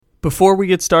Before we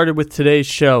get started with today's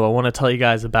show, I want to tell you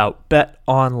guys about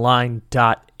betonline.ag.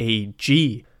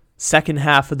 Second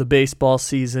half of the baseball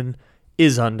season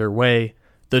is underway.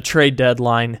 The trade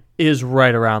deadline is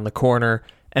right around the corner,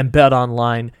 and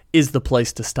BetOnline is the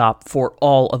place to stop for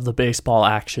all of the baseball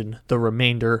action the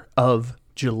remainder of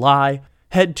July.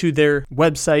 Head to their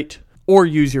website or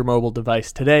use your mobile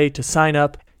device today to sign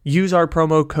up. Use our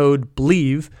promo code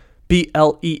BLEAV,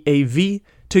 BLEAV,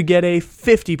 to get a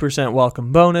 50%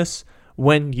 welcome bonus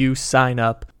when you sign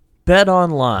up.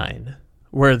 BetOnline,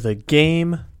 where the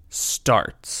game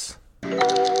starts.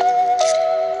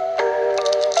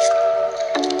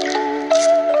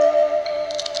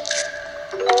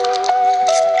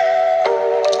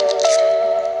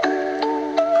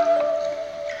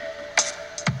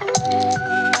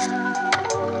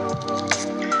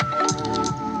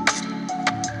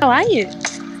 How are you?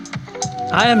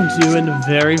 I am doing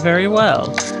very, very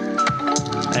well.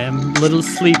 I am a little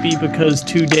sleepy because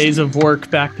 2 days of work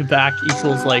back to back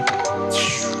equals like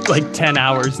 10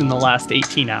 hours in the last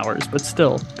 18 hours, but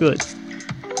still good.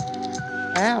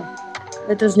 Wow.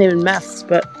 That doesn't even maths,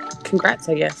 but congrats,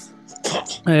 I guess.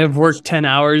 I have worked 10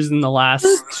 hours in the last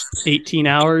 18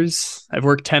 hours. I've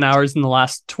worked 10 hours in the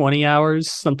last 20 hours,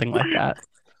 something like that.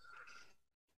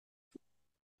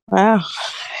 Wow.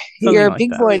 Something You're a like big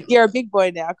that. boy. You're a big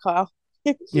boy now, Kyle.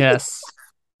 Yes,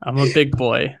 I'm a big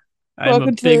boy. I'm Welcome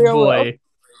a to the big real boy.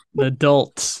 An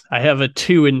adult. I have a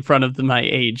 2 in front of my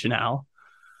age now.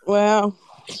 Wow.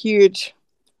 Huge.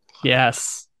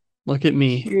 Yes. Look at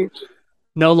me. Huge.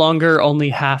 No longer only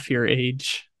half your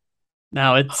age.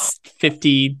 Now it's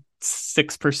 56%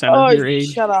 of your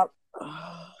age. Shut up.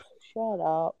 Shut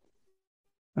up.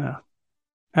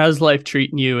 How's life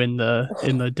treating you in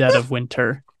the dead of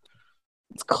winter?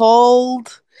 It's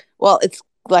cold. Well, it's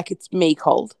me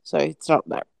cold, so it's not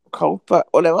that cold, but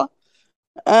whatever.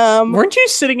 Weren't you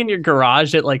sitting in your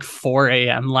garage at like 4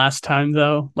 a.m. last time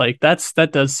though? Like that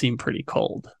does seem pretty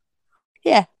cold.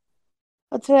 Yeah.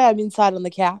 But today I'm inside on the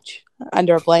couch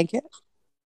under a blanket.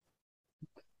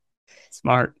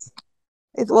 Smart.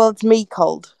 It's me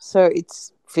cold, so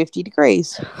it's 50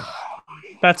 degrees.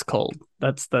 That's cold.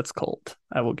 That's cold.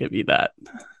 I will give you that.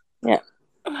 Yeah.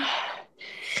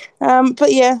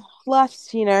 But yeah,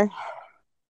 life's,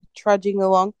 trudging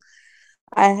along.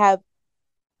 I'm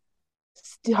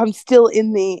still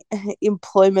in the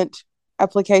employment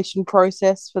application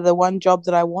process for the one job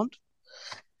that I want,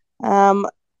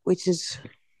 which is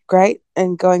great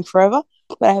and going forever.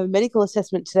 But I have a medical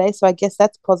assessment today, so I guess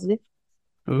that's positive.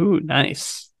 Ooh,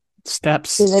 nice.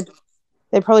 Steps. So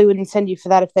they probably wouldn't send you for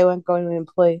that if they weren't going to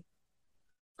employ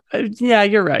you. Yeah,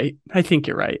 you're right. I think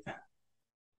you're right.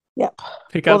 Yep.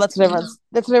 That's what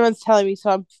everyone's telling me, so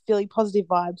I'm feeling positive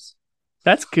vibes.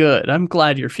 That's good. I'm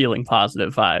glad you're feeling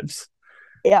positive vibes.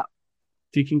 Yeah.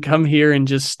 You can come here and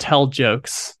just tell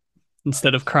jokes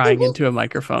instead of crying into a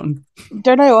microphone.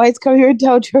 Don't know why it's come here and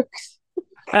tell jokes.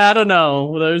 I don't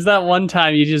know. There's that one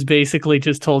time you just basically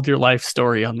just told your life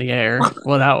story on the air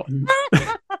without.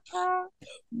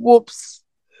 Whoops.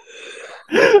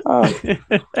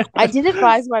 I did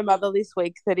advise my mother this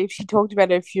week that if she talked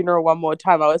about her funeral one more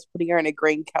time, I was putting her in a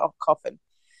green coffin.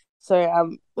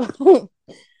 So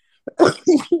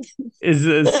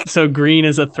Is so green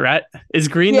is a threat? Is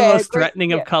green the most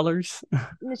threatening of colors?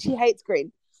 She hates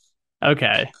green.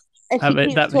 Okay.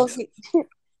 And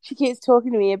she keeps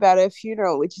talking to me about her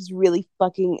funeral, which is really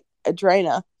fucking a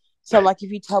drainer. So I'm like,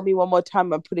 if you tell me one more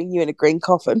time, I'm putting you in a green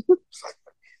coffin.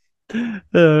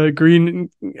 Green.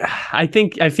 I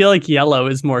feel like yellow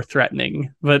is more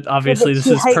threatening, but obviously this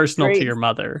is personal green to your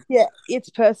mother. Yeah, it's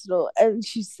personal. And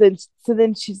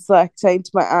then she's like saying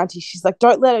to my auntie, she's like,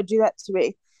 don't let her do that to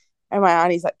me. And my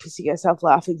auntie's like pissing herself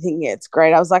laughing, thinking it's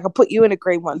great. I was like, I'll put you in a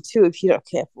green one too if you're not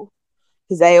careful.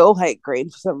 Because they all hate green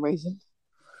for some reason.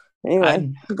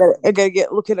 Anyway, I gotta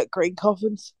get looking at green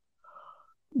coffins.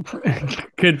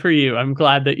 Good for you. I'm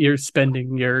glad that you're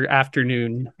spending your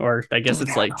afternoon, or I guess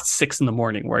it's like 6 a.m.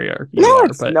 where you are.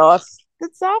 It's not.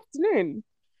 It's afternoon.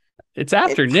 It's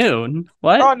afternoon?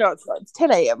 What? Oh, no, it's not. It's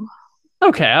 10 a.m.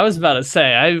 Okay, I was about to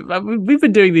say, we've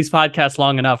been doing these podcasts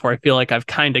long enough where I feel like I've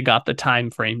kind of got the time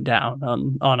frame down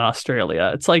on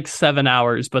Australia. It's like 7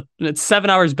 hours, but it's 7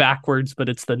 hours backwards, but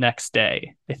it's the next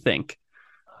day, I think.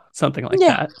 Something like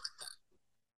that.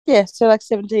 Yeah, so like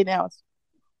 17 hours.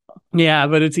 Yeah,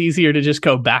 but it's easier to just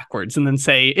go backwards and then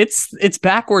say it's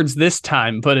backwards this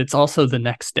time, but it's also the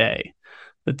next day.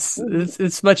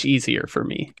 It's much easier for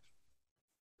me.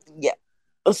 Yeah,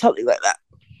 or something like that.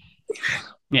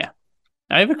 Yeah.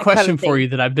 I have a question for you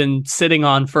that I've been sitting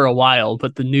on for a while,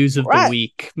 but the news of the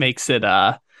week makes it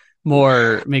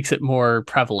more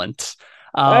prevalent.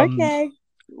 Okay.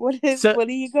 So, what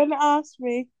are you going to ask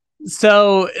me?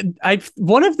 so I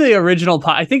one of the original,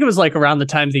 I think it was like around the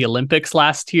time of the Olympics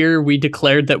last year, we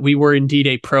declared that we were indeed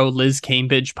a pro Liz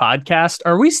Cambridge podcast.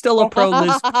 Are we still a pro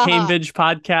Liz Cambridge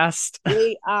podcast?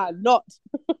 We are not.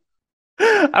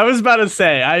 I was about to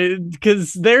say,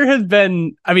 because there has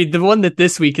been, I mean, the one that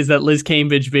this week is that Liz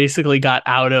Cambridge basically got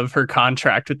out of her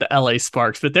contract with the LA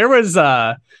Sparks, but there was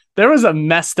a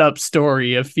messed up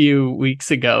story a few weeks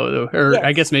ago, or Yes.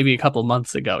 I guess maybe a couple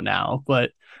months ago now,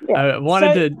 but Yeah. I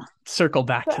wanted to circle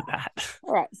back to that.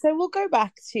 All right. So we'll go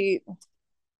back to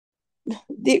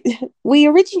we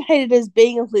originated as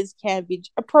being a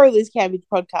pro Liz Cambridge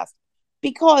podcast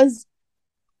because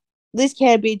Liz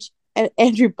Cambridge and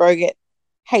Andrew Bogut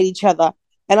hate each other,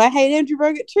 and I hate Andrew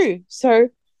Bogut too. So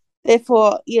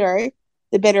therefore, the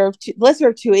lesser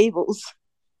of two evils.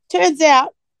 Turns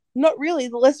out, not really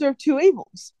the lesser of two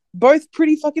evils. Both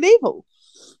pretty fucking evil.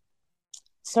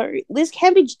 So Liz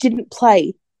Cambridge didn't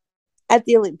play at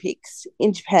the Olympics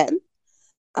in Japan.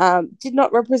 Did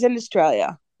not represent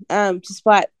Australia,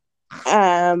 despite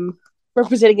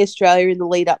representing Australia in the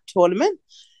lead-up tournament,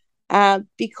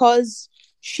 because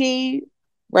she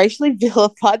racially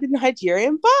vilified the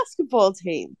Nigerian basketball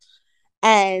team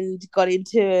and got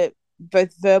into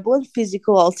both verbal and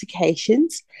physical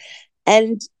altercations.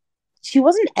 And she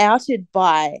wasn't outed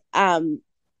by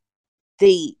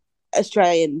the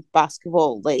Australian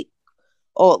Basketball League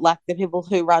or like the people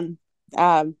who run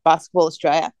Basketball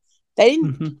Australia. They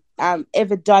didn't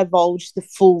ever divulge the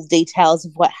full details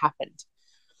of what happened.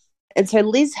 And so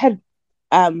Liz had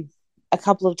a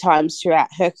couple of times throughout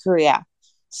her career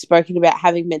spoken about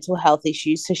having mental health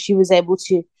issues. So she was able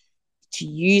to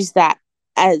use that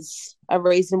as a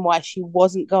reason why she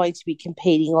wasn't going to be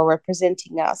competing or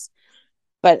representing us.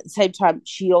 But at the same time,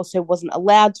 she also wasn't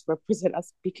allowed to represent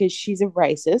us because she's a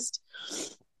racist.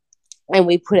 And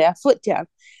we put our foot down.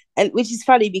 And which is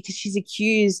funny because she's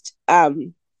accused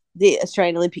the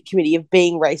Australian Olympic Committee of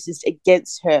being racist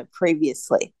against her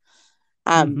previously.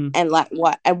 And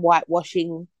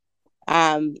whitewashing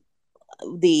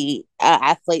the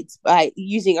athletes by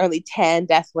using only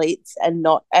tanned athletes and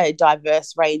not a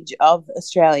diverse range of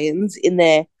Australians in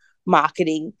their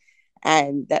marketing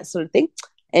and that sort of thing.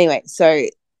 Anyway, so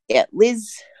yeah,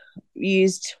 Liz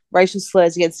used racial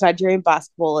slurs against Nigerian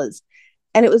basketballers,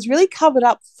 and it was really covered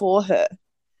up for her.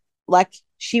 Like,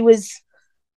 she was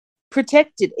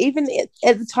protected, even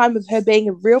at the time of her being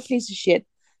a real piece of shit.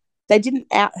 They didn't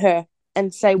out her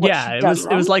and say what she'd done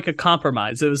wrong. It was like a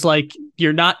compromise. It was like,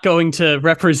 you're not going to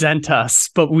represent us,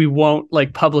 but we won't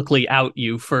like publicly out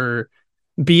you for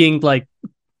being like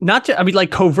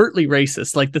like covertly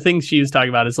racist. Like the things she was talking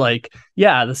about is like,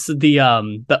 yeah, this is the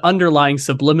underlying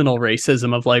subliminal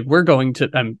racism of like, we're going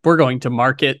to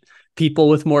market people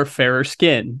with more fairer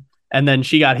skin. And then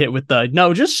she got hit with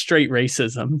just straight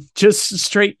racism, just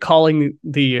straight calling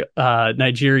the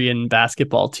Nigerian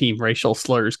basketball team racial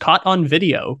slurs, caught on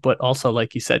video, but also,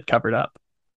 like you said, covered up.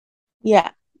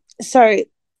 Yeah. So,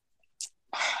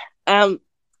 there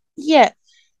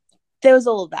was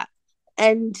all of that.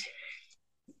 And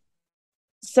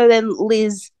so then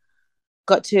Liz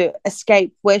got to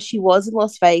escape where she was in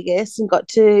Las Vegas and got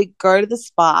to go to the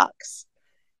Sparks.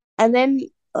 And then,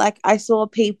 like, I saw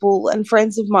people and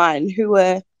friends of mine who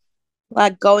were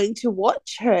like going to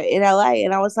watch her in LA,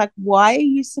 and I was like, why are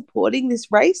you supporting this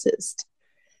racist?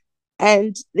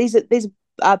 And these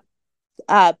are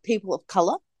people of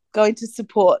color going to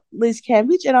support Liz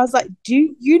Cambridge, and I was like,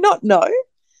 do you not know?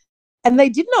 And they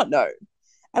did not know.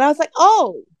 And I was like,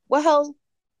 oh, well,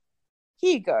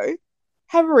 here you go,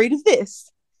 have a read of this.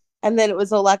 And then it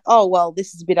was all like, oh, well,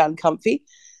 this is a bit uncomfy.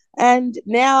 And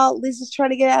now Liz is trying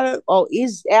to get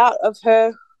is out of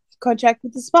her contract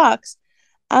with the Sparks.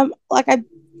 I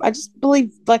just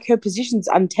believe like her position's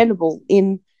untenable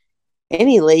in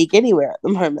any league anywhere at the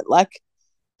moment. Like,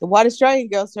 the white Australian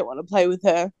girls don't want to play with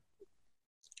her.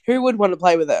 Who would want to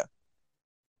play with her?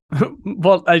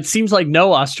 Well, it seems like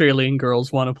no Australian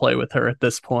girls want to play with her at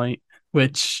this point,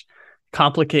 which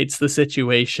complicates the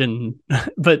situation.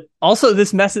 But also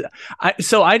this message,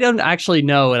 so I don't actually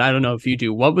know, and I don't know if you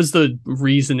do, what was the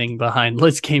reasoning behind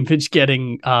Liz Cambridge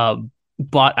getting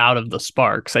bought out of the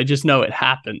Sparks? I just know it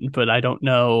happened, but I don't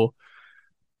know.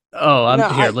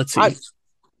 Let's see.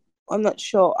 I'm not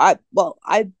sure. I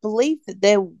believe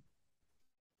that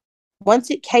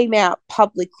once it came out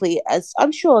publicly, as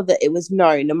I'm sure that it was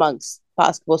known amongst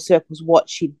basketball circles what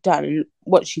she'd done and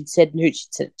what she'd said and who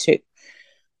she'd said it to.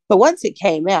 But once it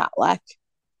came out, like,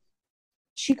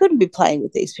 she couldn't be playing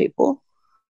with these people.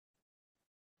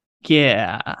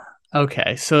 Yeah.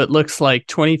 Okay. So it looks like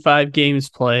 25 games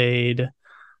played,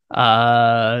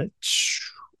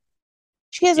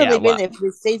 She has only been there for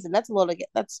this season. That's a lot of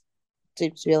that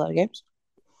seems to be a lot of games.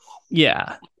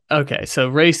 Yeah. Okay. So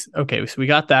race. Okay. So we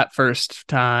got that first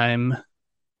time.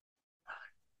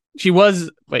 She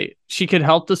could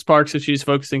help the Sparks if she's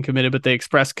focused and committed, but they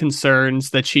expressed concerns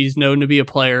that she's known to be a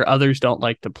player others don't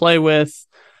like to play with.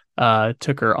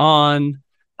 Took her on.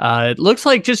 It looks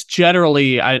like just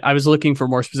generally, I was looking for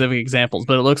more specific examples,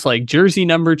 but it looks like jersey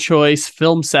number choice,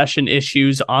 film session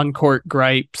issues, on-court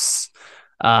gripes.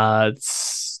 It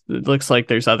looks like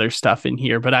there's other stuff in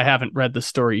here, but I haven't read the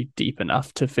story deep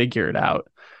enough to figure it out.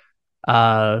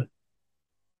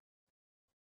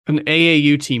 An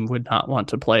AAU team would not want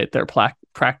to play at their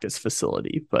practice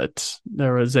facility, but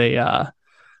there was a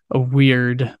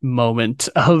weird moment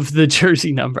of the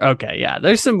jersey number. Okay, yeah,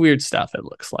 there's some weird stuff, it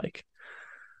looks like.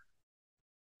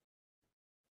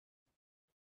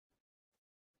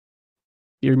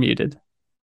 You're muted.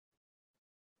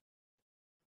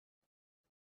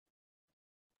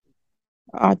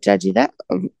 Did I do that?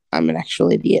 I'm an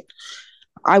actual idiot.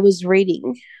 I was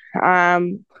reading.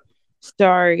 There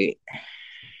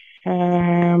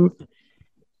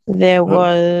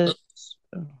was.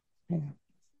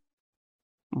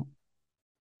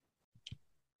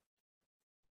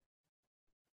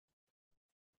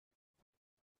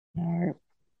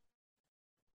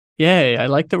 Yay, I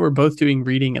like that we're both doing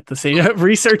reading at the same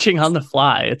researching on the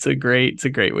fly. It's a great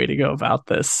way to go about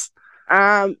this.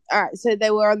 All right, so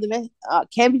they were on the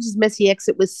Cambridge's messy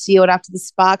exit was sealed after the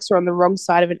Sparks were on the wrong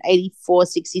side of an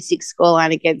 84-66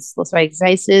 scoreline against Las Vegas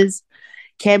Aces.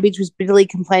 Cambridge was bitterly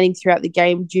complaining throughout the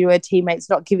game due to her teammates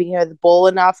not giving her the ball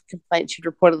enough, complaints she'd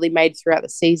reportedly made throughout the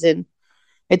season.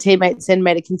 Her teammates then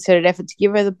made a concerted effort to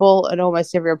give her the ball at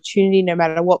almost every opportunity, no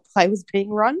matter what play was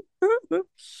being run.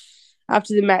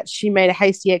 After the match, she made a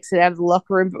hasty exit out of the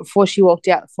locker room, but before she walked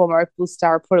out, the former Opal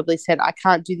star reportedly said, "I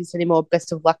can't do this anymore.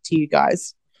 Best of luck to you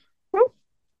guys."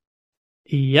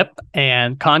 Yep,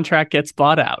 and contract gets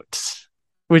bought out,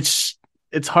 which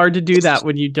it's hard to do that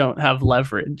when you don't have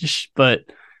leverage. But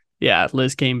yeah,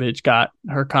 Liz Cambage got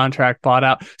her contract bought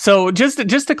out. So just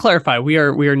to clarify, we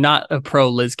are not a pro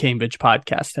Liz Cambage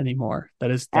podcast anymore.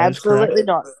 That is absolutely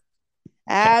not.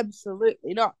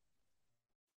 Absolutely not.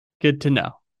 Good to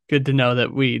know. Good to know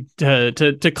that we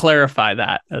to clarify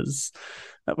that as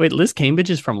wait, Liz Cambage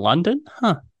is from London?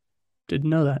 Huh. Didn't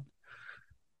know that.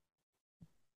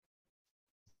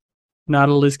 Not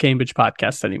a Liz Cambage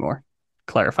podcast anymore.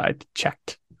 Clarified.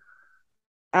 Checked.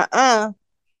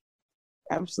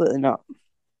 Absolutely not.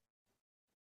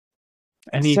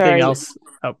 Anything else?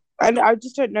 Oh. I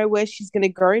just don't know where she's going to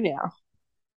go now.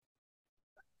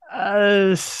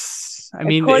 I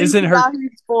mean, according isn't to her Yahoo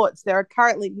Sports? There are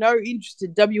currently no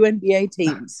interested WNBA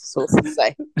teams. Sources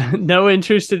say no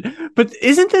interested. But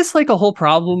isn't this like a whole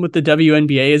problem with the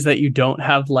WNBA? Is that you don't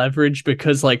have leverage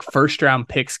because like first round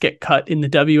picks get cut in the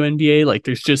WNBA? Like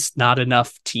there's just not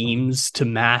enough teams to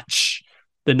match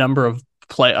the number of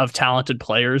talented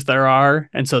players there are,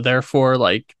 and so therefore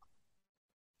like.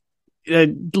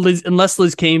 Unless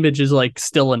Liz Cambage is like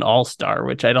still an all-star,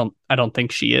 which I don't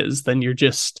think she is, then you're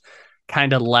just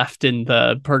kind of left in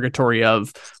the purgatory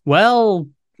of, well,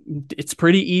 it's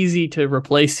pretty easy to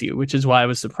replace you, which is why I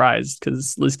was surprised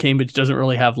because Liz Cambage doesn't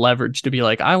really have leverage to be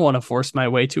like, I want to force my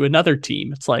way to another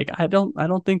team. It's like I don't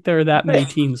think there are that many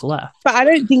teams left. But I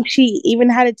don't think she even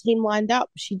had a team lined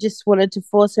up. She just wanted to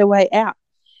force her way out.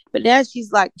 But now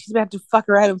she's about to fuck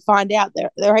around and find out there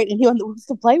ain't anyone that wants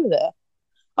to play with her.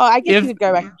 Oh, I guess she could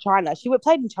go back to China. She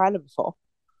played in China before.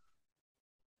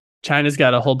 China's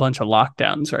got a whole bunch of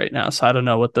lockdowns right now, so I don't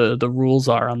know what the rules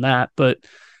are on that. But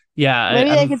yeah,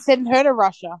 maybe they could send her to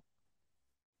Russia.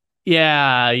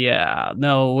 Yeah.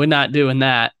 No, we're not doing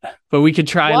that. But we could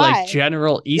try like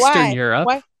general Eastern Europe.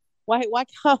 Why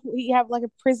can't we have like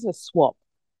a prisoner swap?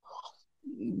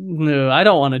 No, I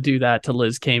don't want to do that to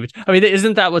Liz Cambage. I mean,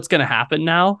 isn't that what's going to happen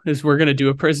now? Is we're going to do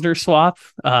a prisoner swap?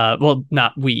 Well,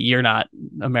 not we. You're not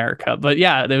America, but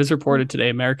yeah, it was reported today.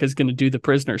 America's going to do the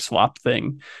prisoner swap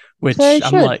thing, which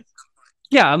I'm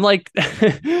like,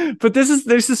 but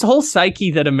there's this whole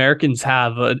psyche that Americans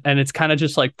have, and it's kind of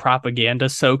just like propaganda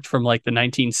soaked from like the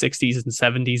 1960s and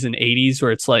 70s and 80s,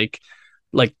 where it's like.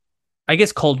 I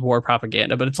guess Cold War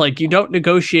propaganda, but it's like, you don't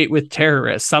negotiate with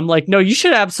terrorists. I'm like, no, you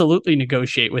should absolutely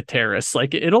negotiate with terrorists.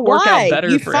 Like it'll work out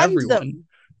better for everyone.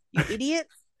 You idiot.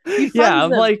 You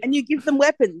fund them and you give them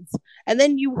weapons, and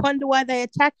then you wonder why they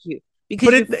attack you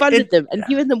because you funded them and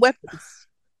given them weapons.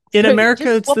 In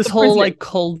America, it's this whole like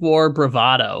Cold War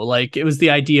bravado. Like it was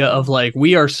the idea of like,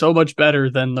 we are so much better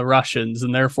than the Russians,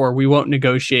 and therefore we won't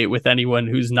negotiate with anyone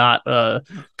who's not a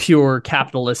pure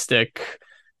capitalistic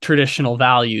traditional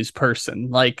values person.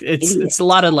 Like it's a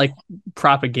lot of like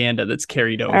propaganda that's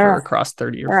carried over across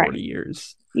 30 or 40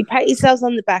 years. You pat yourselves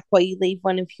on the back while you leave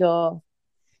one of your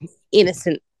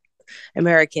innocent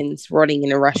Americans rotting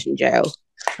in a Russian jail.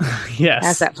 Yes.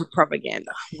 How's that for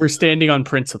propaganda? We're standing on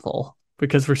principle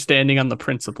because we're standing on the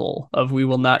principle of we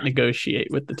will not negotiate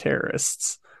with the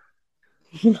terrorists.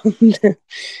 Yeah,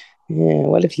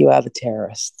 what if you are the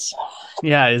terrorists?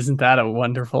 Yeah, isn't that a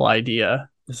wonderful idea?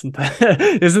 Isn't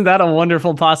that a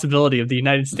wonderful possibility of the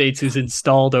United States, who's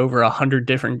installed over 100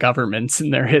 different governments in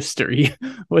their history?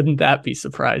 Wouldn't that be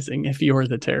surprising if you're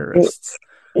the terrorists?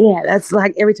 Yeah, that's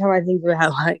like every time I think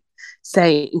about like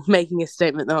making a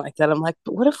statement like that, I'm like,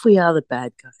 but what if we are the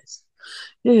bad guys?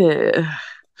 Yeah.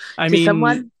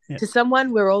 To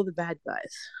someone, we're all the bad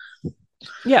guys.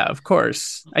 Yeah, of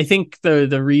course. I think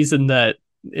the reason that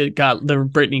the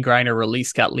Brittany Griner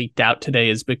release got leaked out today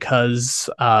is because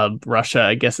Russia,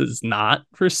 I guess, is not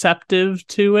receptive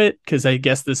to it, because I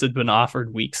guess this had been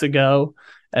offered weeks ago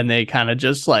and they kind of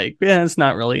just like, yeah, it's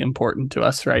not really important to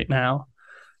us right now.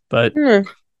 But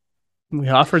we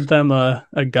offered them a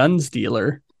guns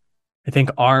dealer. I think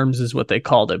arms is what they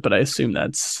called it, but I assume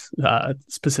that's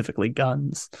specifically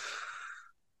guns.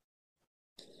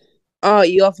 Oh,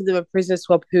 you offered them a prisoner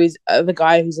swap who is the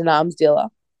guy who's an arms dealer.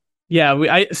 Yeah,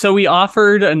 we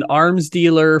offered an arms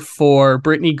dealer for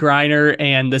Brittany Griner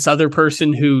and this other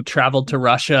person who traveled to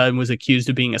Russia and was accused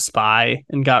of being a spy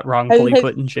and got wrongfully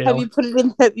put in jail. Have you put it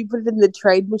in the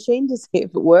trade machine to see if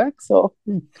it works? Or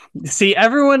see,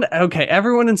 everyone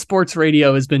in sports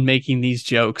radio has been making these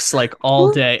jokes like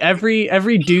all day. Every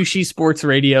douchey sports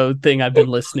radio thing I've been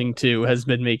listening to has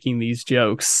been making these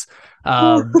jokes.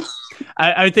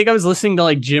 I think I was listening to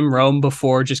like Jim Rome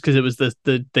before just because it was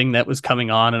the thing that was coming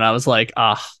on, and I was like,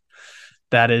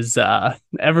 that is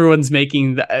everyone's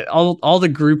making all the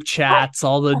group chats,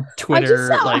 all the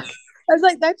Twitter. I was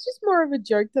like, that's just more of a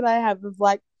joke that I have of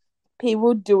like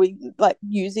people doing like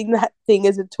using that thing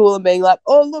as a tool and being like,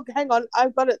 oh look, hang on,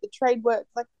 I've got it. The trade works.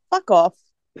 Like, fuck off.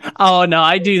 Oh no,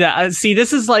 I do that. See,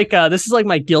 this is like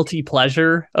my guilty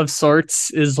pleasure of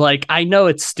sorts. Is like, I know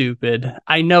it's stupid,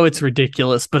 I know it's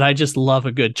ridiculous, but I just love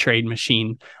a good trade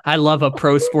machine. I love a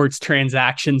pro sports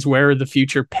transactions. Where are the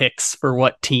future picks for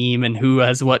what team and who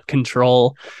has what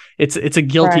control? It's a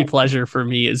guilty pleasure for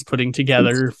me, is putting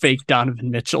together fake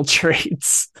Donovan Mitchell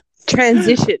trades.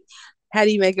 Transition. How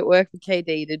do you make it work for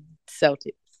KD to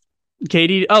Celtics?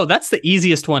 KD, that's the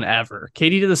easiest one ever.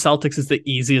 KD to the Celtics is the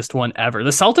easiest one ever.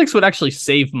 The Celtics would actually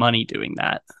save money doing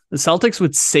that. The Celtics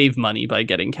would save money by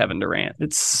getting Kevin Durant.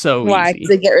 It's so easy. Why?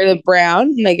 They get rid of Brown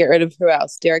and they get rid of who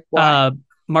else? Derek White.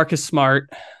 Marcus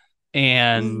Smart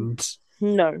and...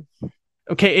 No.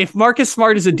 Okay, if Marcus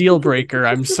Smart is a deal breaker,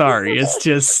 I'm sorry.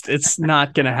 It's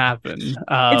not going to happen.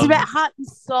 It's about heart and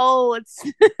soul. It's...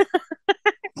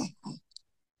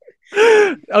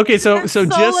 Okay, so soul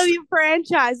just of your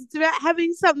franchise. It's about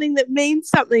having something that means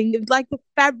something, like the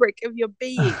fabric of your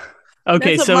being.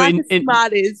 Okay, that's so what Marcus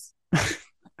Smart is.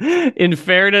 In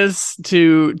fairness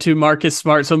to Marcus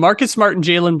Smart, so Marcus Smart and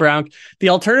Jaylen Brown, the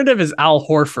alternative is Al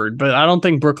Horford, but I don't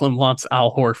think Brooklyn wants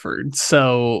Al Horford.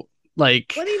 So,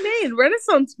 like, what do you mean,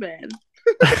 Renaissance man?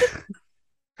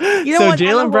 You know, so what?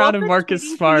 Jaylen Brown and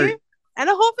Marcus Smart.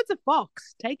 Anna Horford's a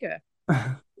fox. Take her.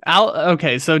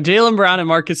 Okay, so Jaylen Brown and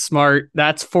Marcus Smart,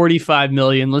 that's $45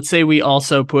 million. Let's say we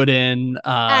also put in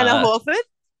Anna Horford.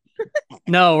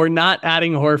 No, we're not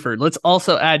adding Horford. Let's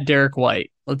also add Derek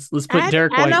White. Let's put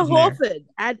Derek White. Anna Horford. There.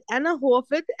 Add Anna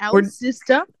Horford, our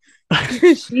sister,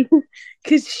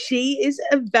 because she is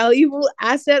a valuable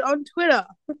asset on Twitter.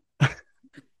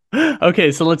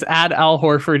 Okay, so let's add Al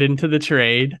Horford into the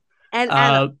trade. And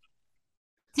Anna.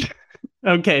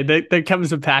 Okay, there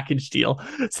comes a package deal.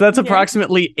 So that's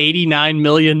approximately $89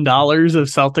 million of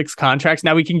Celtics contracts.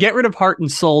 Now we can get rid of heart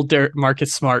and soul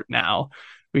Marcus Smart now.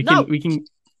 We can.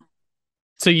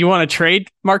 So you want to trade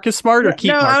Marcus Smart or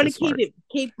keep Marcus Smart? No, I want to keep him.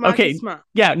 Keep Marcus Smart.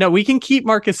 Yeah, no, we can keep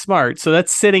Marcus Smart. So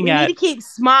that's sitting we need to keep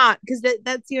Smart, because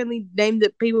that's the only name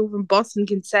that people from Boston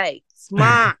can say.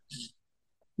 Smart.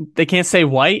 They can't say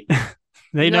White?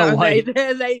 They know White.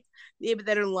 Yeah, but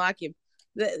they don't like him.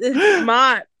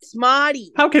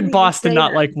 Smarty. How can Boston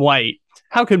not like White?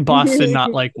 How can Boston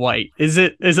not like White? Is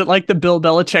it like the Bill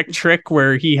Belichick trick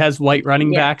where he has white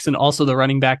running backs and also the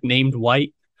running back named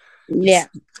White? Yeah.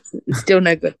 Still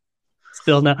no good.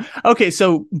 Still no. Okay,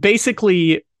 so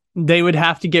basically they would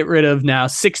have to get rid of now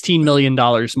 $16 million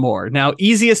more. Now,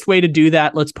 easiest way to do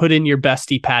that, let's put in your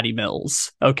bestie, Patty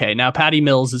Mills. Okay, now Patty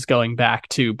Mills is going back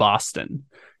to Boston.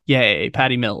 Yay,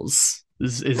 Patty Mills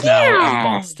is now in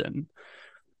Boston.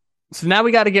 So now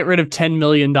we got to get rid of $10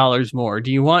 million more.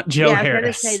 Do you want Joe I was going to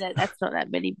Harris? say that's not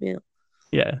that many bills.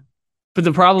 Yeah. But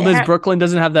the problem is Brooklyn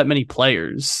doesn't have that many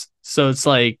players. So it's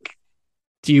like,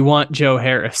 do you want Joe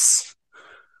Harris?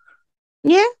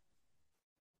 Yeah.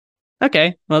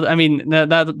 Okay. Well, I mean,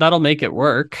 that'll make it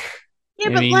work. Yeah,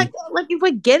 but like if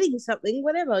we're getting something,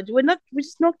 whatever. We're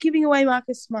just not giving away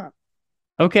Marcus Smart.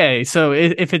 Okay, so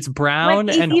if it's Brown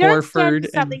and you Horford, don't stand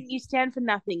for something, you stand for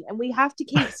nothing, and we have to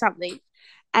keep something.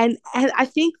 And I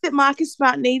think that Marcus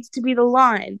Smart needs to be the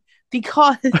line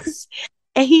because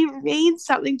he means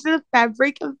something to the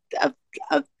fabric of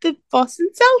the Boston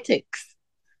Celtics.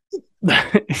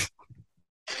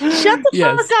 Shut the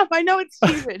fuck up! I know it's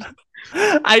stupid.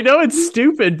 I know it's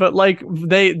stupid, but like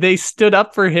they stood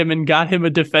up for him and got him a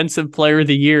Defensive Player of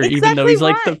the Year, exactly, even though he's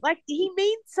right. like he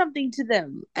means something to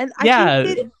them, and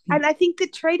I think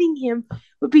that trading him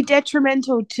would be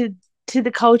detrimental to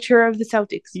the culture of the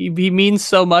Celtics. He means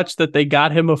so much that they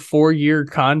got him a 4-year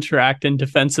contract and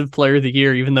Defensive Player of the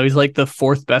Year, even though he's like the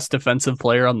 4th best defensive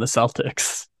player on the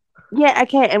Celtics. Yeah,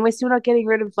 okay, and we're still not getting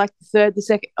rid of like the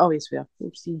second. Oh yes, we are.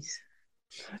 Oopsies.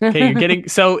 Okay, you're getting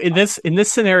so in this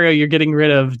scenario, you're getting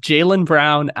rid of Jaylen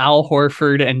Brown, Al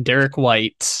Horford, and Derek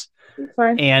White,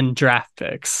 and draft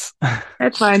picks.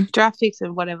 That's fine. Draft picks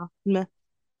and whatever.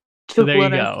 So there you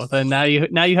go. Then now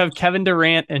you have Kevin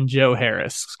Durant and Joe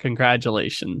Harris.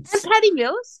 Congratulations. And Patty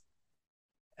Mills.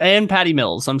 And Patty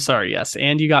Mills. I'm sorry. Yes,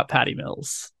 and you got Patty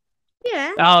Mills.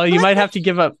 Yeah. Oh, you might have to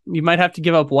give up. You might have to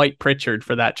give up White Pritchard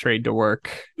for that trade to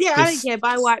work. Yeah, I don't care.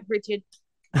 Buy White Pritchard.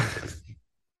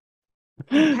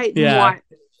 White.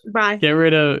 Bye. Get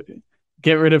rid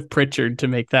of Pritchard to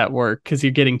make that work because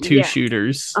you're getting 2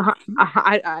 shooters.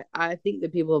 I think the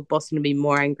people of Boston would be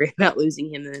more angry about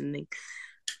losing him than anything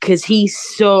because he's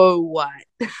so white.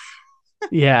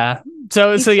 Yeah.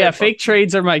 So yeah, fake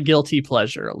trades are my guilty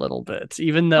pleasure a little bit,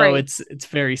 even though it's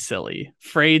very silly.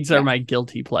 Frades are my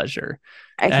guilty pleasure.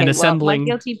 Okay, and assembling. My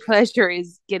guilty pleasure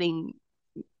is getting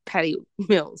Patty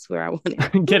Mills where I want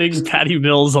it. Getting Patty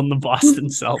Mills on the Boston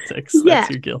Celtics. That's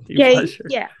your guilty pleasure.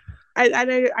 Yeah.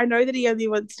 I know that he only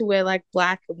wants to wear like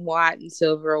black and white and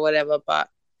silver or whatever, but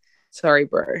sorry,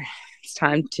 bro. It's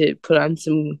time to put on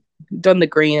the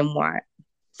green and white.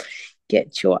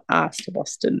 Get your ass to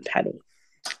Boston, Patty.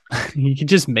 You could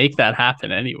just make that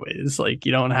happen anyways. Like,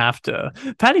 you don't have to.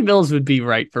 Patty Mills would be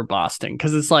right for Boston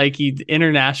because it's like he's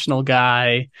international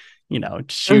guy,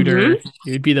 shooter. Mm-hmm.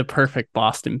 He would be the perfect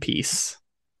Boston piece.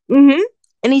 Mm-hmm.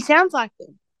 And he sounds like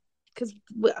them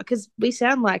because we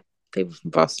sound like people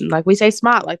from Boston. Like we say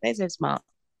smart, like they say smart.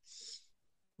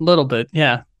 A little bit,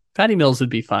 yeah. Patty Mills would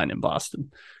be fine in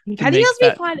Boston. Patty Mills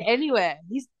would be fine anywhere.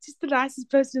 He's just the nicest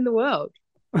person in the world.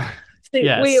 So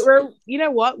yes. we're you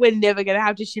know what? We're never going to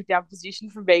have to shift our position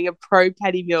from being a pro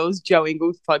Patty Mills, Joe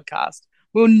Ingles podcast.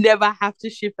 We'll never have to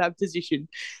shift that position.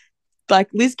 Like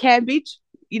Liz Cambridge,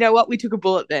 you know what? We took a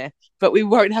bullet there, but we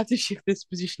won't have to shift this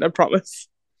position, I promise.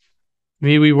 I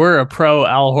mean, we were a pro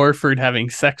Al Horford having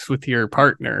sex with your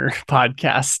partner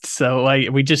podcast, so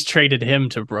we just traded him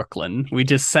to Brooklyn. We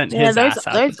just sent his ass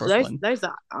out to Brooklyn. Those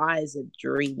eyes are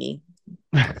dreamy.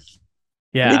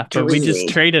 Yeah, but we just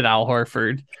traded Al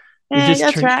Horford. Yeah,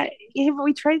 that's right. Yeah, but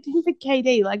we traded him for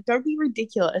KD. Like, don't be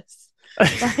ridiculous.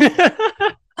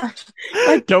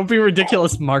 Don't be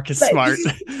ridiculous, Marcus Smart.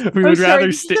 We would rather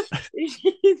This is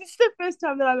the first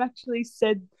time that I've actually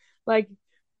said, like,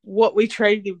 what we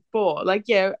traded him for. Like,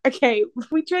 yeah, okay,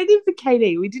 we traded him for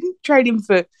KD. We didn't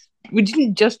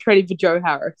just trade him for Joe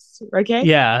Harris, okay?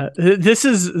 Yeah, this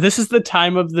is the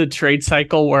time of the trade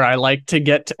cycle where I like to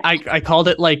get. I called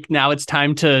it like now it's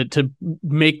time to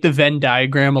make the Venn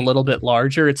diagram a little bit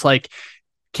larger. It's like,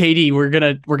 Katie, we're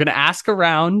gonna ask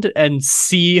around and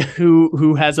see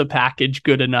who has a package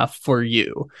good enough for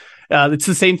you. It's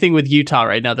the same thing with Utah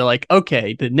right now. They're like,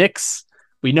 okay, the Knicks.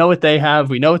 We know what they have.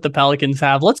 We know what the Pelicans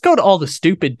have. Let's go to all the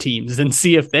stupid teams and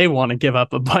see if they want to give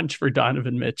up a bunch for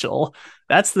Donovan Mitchell.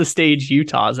 That's the stage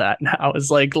Utah's at now. Is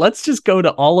like, let's just go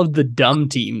to all of the dumb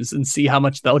teams and see how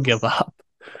much they'll give up.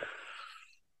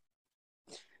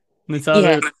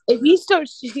 If you start,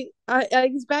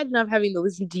 it's bad enough having to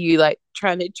listen to you like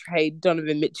trying to trade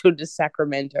Donovan Mitchell to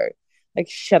Sacramento. Like,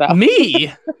 shut up.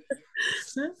 Me?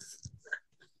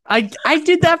 I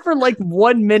did that for like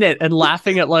 1 minute and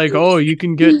laughing at like, oh, you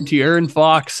can get De'Aaron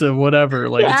Fox or whatever.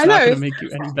 Like, Yeah, it's I not going know. to make you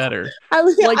any better. I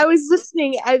was Like, I was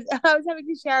listening. I was having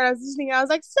a shower. I was listening. I was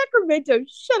like, Sacramento,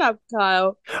 shut up,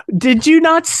 Kyle. did you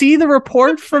not see the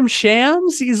report from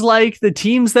Shams? He's like, the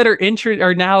teams that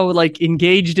are now like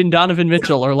engaged in Donovan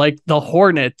Mitchell are like the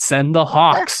Hornets and the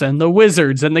Hawks and the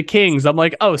Wizards and the Kings. I'm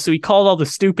like, oh, so he called all the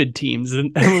stupid teams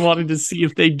and wanted to see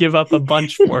if they'd give up a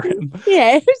bunch for him.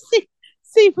 Yeah,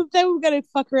 see if they were going to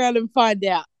fuck around and find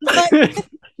out. Like,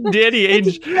 Danny that's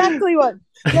Ainge. exactly what.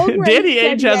 Danny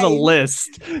Ainge has a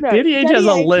list. Danny Ainge has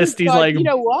a list. He's like, you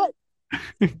know what?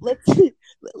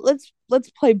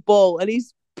 Let's play ball, and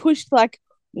he's pushed like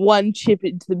one chip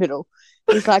into the middle.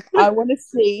 He's like, I want to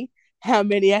see how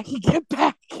many I can get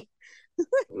back.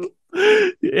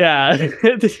 yeah,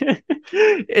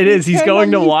 it is. He's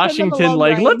going to Washington.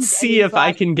 Like, let's see if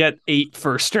I can get 8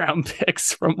 first-round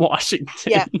picks from Washington.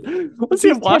 Yeah. Let's see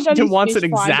if Washington wants an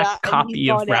exact copy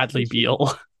of Bradley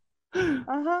Beal.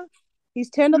 He's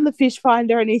turned on the fish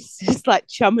finder and he's just like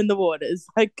chumming the waters.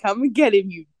 Like, come and get him,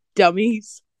 you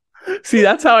dummies. See,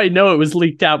 that's how I know it was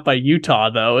leaked out by Utah,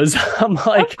 though, is I'm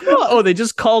like, oh, they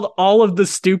just called all of the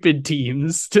stupid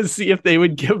teams to see if they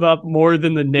would give up more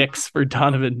than the Knicks for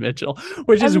Donovan Mitchell,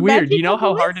 which is weird. Do you know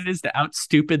how hard it is to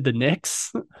out-stupid the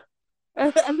Knicks?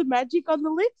 And the Magic on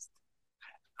the list?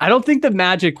 I don't think the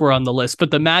Magic were on the list, but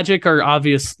the Magic are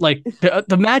obvious, like,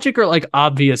 the Magic are, like,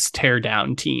 obvious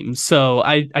teardown teams, so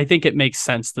I think it makes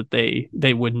sense that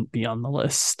they wouldn't be on the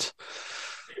list.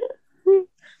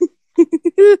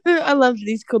 I love that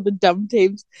he's called the dumb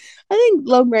teams. I think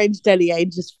long range Danny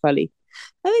Ainge is funny.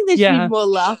 I think there should be more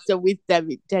laughter with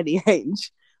Danny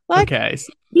Ainge. Like, okay,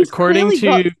 according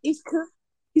to he's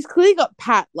clearly got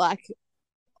Pat like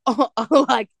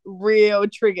real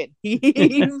triggered.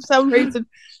 He for some reason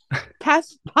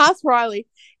past Riley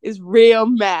is real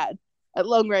mad at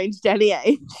long range Danny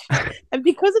Ainge, and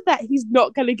because of that, he's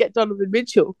not going to get Donovan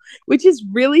Mitchell, which is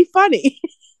really funny.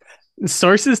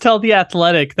 Sources tell The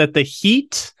Athletic that the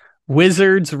Heat,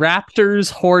 Wizards,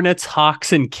 Raptors, Hornets,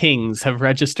 Hawks, and Kings have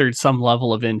registered some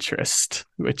level of interest.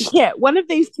 Which one of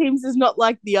these teams is not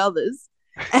like the others,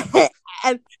 and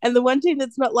the one team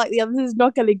that's not like the others is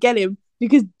not going to get him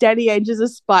because Danny Ainge is a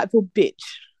spiteful bitch.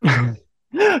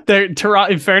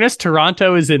 In fairness,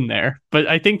 Toronto is in there, but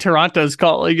I think Toronto's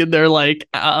calling and they're like,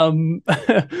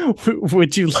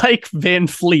 would you like Van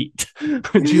Fleet?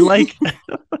 Would you like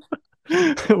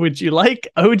Would you like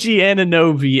OG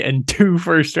Anunoby and 2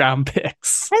 first-round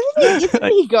picks? Isn't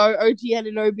he go OG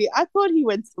Anunoby? I thought he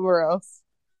went somewhere else.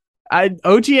 OG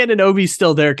Anunoby's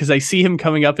still there because I see him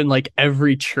coming up in like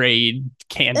every trade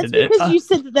candidate. That's because you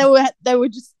said that they were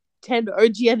just 10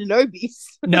 OG Anunobys.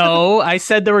 No, I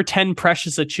said there were 10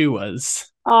 Precious Achuas.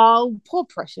 Oh, poor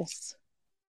Precious.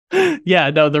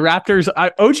 Yeah, no, the Raptors.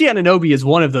 OG Anunoby is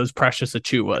one of those Precious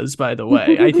Achuas, by the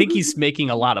way. I think he's making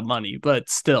a lot of money, but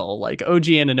still, like, OG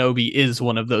Anunoby is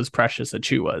one of those Precious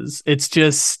Achuas. It's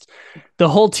just the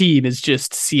whole team is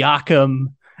just Siakam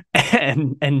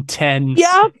and 10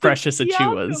 Precious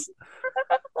Achuas.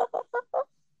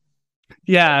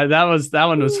 Yeah, that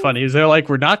one was funny. They're like,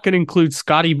 we're not going to include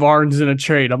Scotty Barnes in a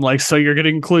trade. I'm like, so you're going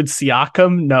to include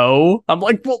Siakam? No. I'm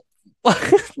like, well,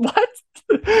 what?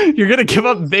 You're going to give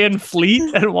up Van Fleet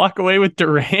and walk away with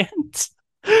Durant?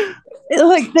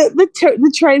 Like the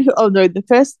trade. Oh no, the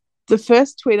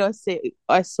first tweet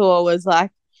I saw was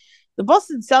like, the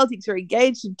Boston Celtics are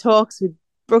engaged in talks with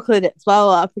Brooklyn Nets, blah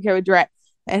blah blah, for Kevin Durant,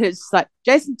 and it's just like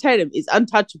Jason Tatum is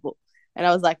untouchable, and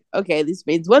I was like, okay, this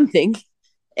means one thing.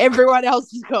 Everyone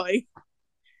else is going.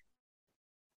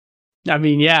 I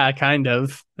mean, yeah, kind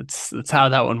of. That's how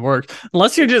that one worked.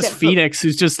 Unless you're just Phoenix,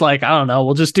 who's just like, I don't know,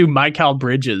 we'll just do Mikal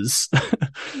Bridges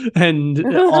and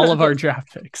all of our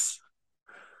draft picks.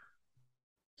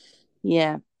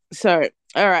 Yeah. So,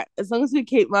 all right. As long as we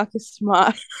keep Marcus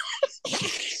Smart.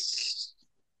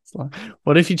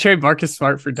 What if you trade Marcus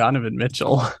Smart for Donovan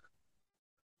Mitchell?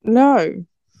 No.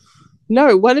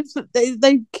 What if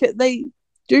they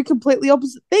do completely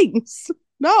opposite things?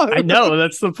 No. I know,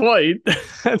 that's the point.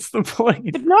 That's the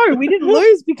point. But no, we didn't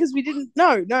lose because we didn't.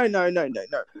 No.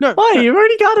 Why? You've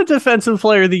already got a defensive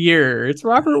player of the year. It's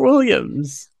Robert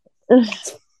Williams.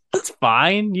 That's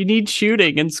fine. You need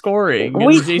shooting and scoring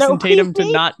and Jason Tatum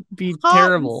to not be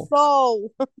terrible.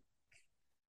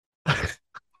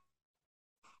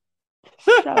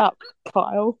 Shut up,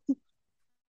 Kyle.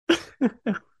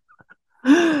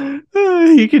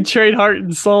 You can trade heart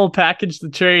and soul, package the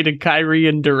trade, and Kyrie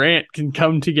and Durant can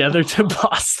come together to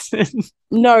Boston.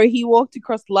 No, he walked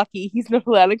across Lucky. He's not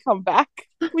allowed to come back.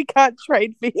 We can't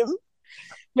trade for him.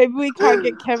 Maybe we can't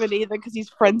get Kevin either because he's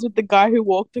friends with the guy who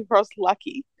walked across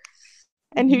Lucky.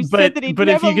 and who said that he'd but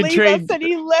if never you could leave trade, us, and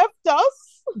he left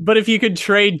us. but if you could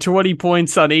trade 20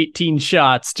 points on 18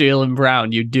 shots, Jaylen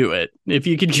Brown, you'd do it. If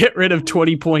you could get rid of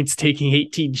 20 points taking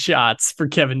 18 shots for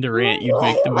Kevin Durant, you'd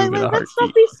make the move in a heartbeat. Let's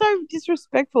not be so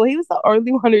disrespectful. He was the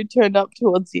only one who turned up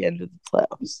towards the end of the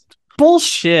playoffs.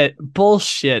 Bullshit.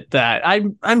 That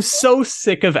I'm so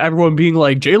sick of everyone being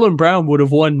like Jaylen Brown would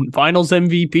have won Finals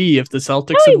MVP if the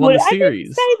Celtics had won the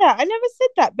series. I never said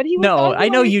that, but he was. No, I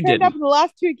know you didn't. Up in the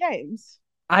last 2 games.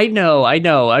 I know.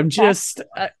 I'm just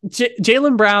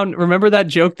Jaylen Brown. Remember that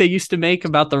joke they used to make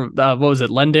about the what was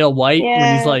it, Lendale White,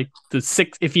 when he's like the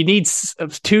 6. If you need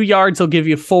 2 yards, he'll give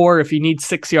you 4. If you need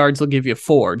 6 yards, he'll give you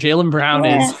 4. Jaylen Brown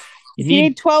is. If you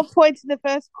need 12 points in the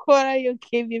first quarter, you'll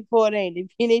give you 14. If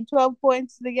you need 12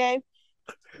 points in the game,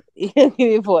 he'll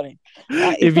give you 14.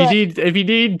 If you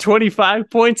need 25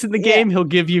 points in the game, he'll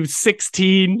give you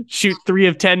 16. Shoot 3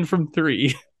 of 10 from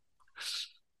 3.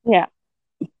 Yeah.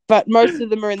 But most of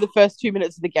them are in the first 2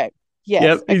 minutes of the game. Yes.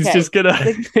 Yep, he's just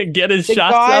gonna get his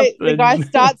shots up. The guy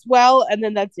starts well, and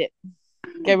then that's it.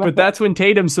 But that's when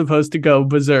Tatum's supposed to go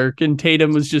berserk, and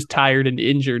Tatum was just tired and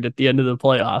injured at the end of the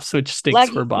playoffs, which stinks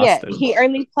for Boston. Yeah, he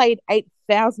only played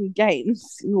 8,000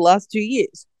 games in the last 2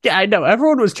 years. Yeah, I know.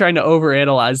 Everyone was trying to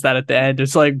overanalyze that at the end.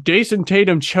 It's like Jason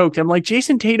Tatum choked. I'm like,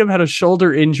 Jason Tatum had a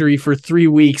shoulder injury for 3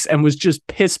 weeks and was just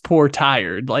piss poor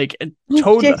tired. Like,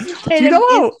 Jason Tatum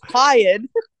is tired.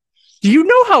 Do you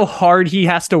know how hard he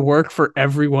has to work for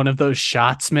every one of those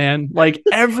shots, man? Like,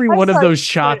 every one of those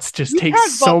shots just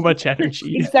takes so much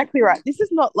energy. Exactly right. This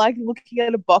is not like looking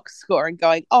at a box score and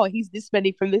going, oh, he's this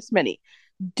many from this many.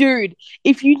 Dude,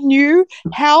 if you knew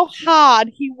how hard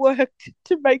he worked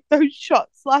to make those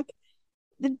shots, like,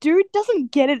 the dude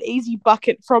doesn't get an easy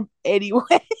bucket from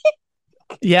anywhere.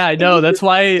 Yeah, I know. That's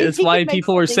why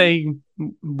people were saying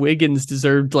Wiggins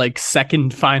deserved like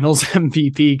second Finals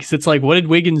MVP, because it's like, what did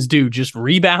Wiggins do? Just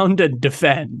rebound and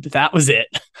defend. That was it.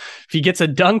 If he gets a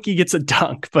dunk, he gets a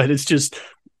dunk, but it's just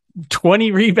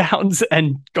 20 rebounds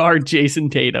and guard Jason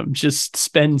Tatum. Just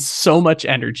spend so much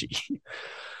energy.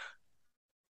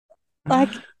 Like,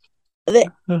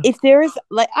 if there is,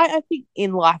 like, I think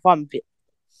in life I'm a bit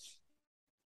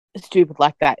stupid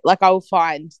like that. Like, I will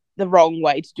find the wrong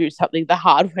way to do something, the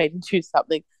hard way to do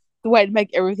something, the way to make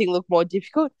everything look more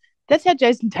difficult. That's how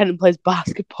Jason Tatum plays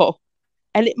basketball,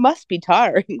 and it must be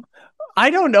tiring. I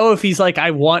don't know if he's like,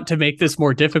 I want to make this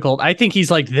more difficult. I think he's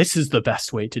like, this is the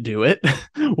best way to do it.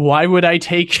 Why would I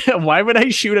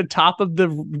shoot a top of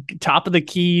the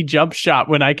key jump shot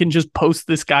when I can just post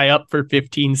this guy up for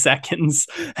 15 seconds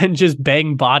and just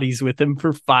bang bodies with him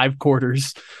for 5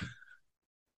 quarters?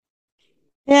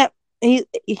 Yeah.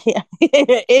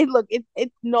 Look,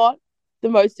 it's not the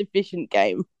most efficient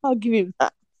game. I'll give him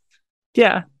that.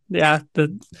 Yeah.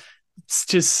 It's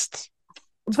just.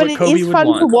 But it is fun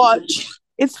to watch.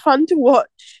 It's fun to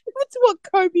watch. That's what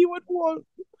Kobe would want.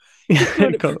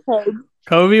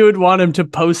 Kobe would want him to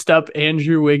post up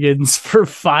Andrew Wiggins for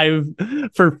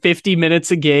 50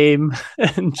 minutes a game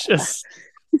and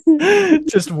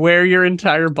just wear your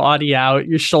entire body out.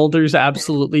 Your shoulders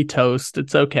absolutely toast.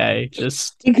 It's okay.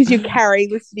 Just because you're carrying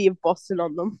the city of Boston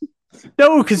on them.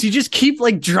 No, because you just keep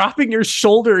like dropping your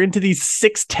shoulder into these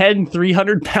 6'10",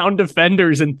 300-pound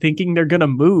defenders and thinking they're gonna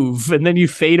move, and then you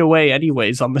fade away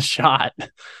anyways on the shot.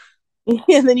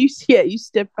 And then you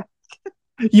step back.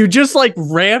 You just like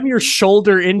ram your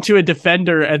shoulder into a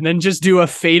defender and then just do a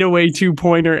fadeaway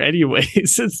 2-pointer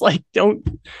anyways. It's like,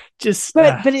 don't just.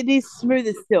 But it is smooth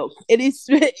as silk. It is.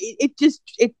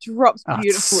 It drops beautifully.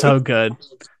 It's so good.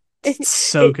 It's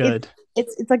so good.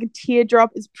 It's like a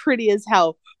teardrop. It's pretty as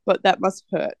hell, but that must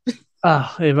hurt.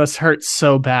 Oh, it must hurt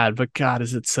so bad, but God,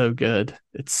 is it so good?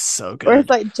 It's so good. Or it's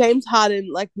like James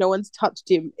Harden, like no one's touched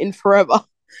him in forever.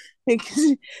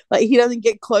 Because like he doesn't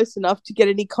get close enough to get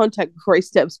any contact before he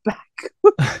steps back.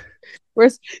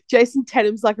 Whereas Jason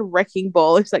Tatum's like a wrecking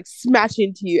ball. It's like smash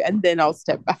into you and then I'll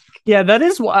step back. Yeah, that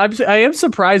is why I am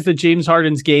surprised that James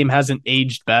Harden's game hasn't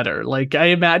aged better. Like, I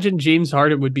imagine James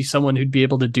Harden would be someone who'd be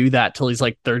able to do that till he's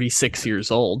like 36 years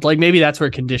old. Like, maybe that's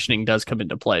where conditioning does come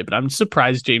into play, but I'm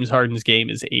surprised James Harden's game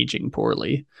is aging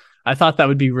poorly. I thought that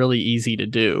would be really easy to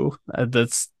do.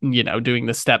 That's, doing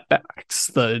the step backs,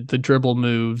 the dribble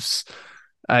moves.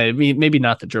 I mean, maybe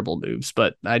not the dribble moves,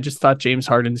 but I just thought James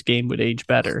Harden's game would age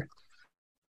better.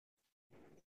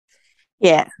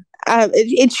 Yeah,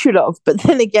 it should have. But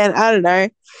then again, I don't know.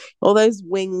 All those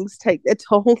wings take their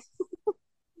toll.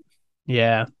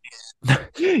 Yeah.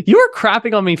 You were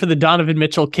crapping on me for the Donovan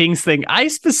Mitchell Kings thing. I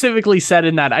specifically said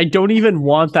in that I don't even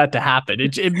want that to happen.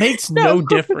 It makes no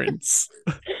difference.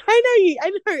 I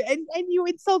know, and you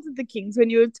insulted the Kings when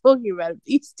you were talking about it.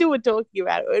 You still were talking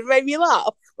about it. It made me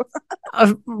laugh.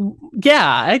 Uh, yeah,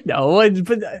 I know,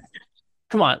 but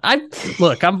come on. I'm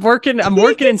working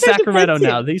in so Sacramento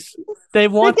now. They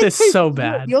want this so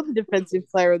bad. You're the defensive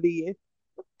player of the year.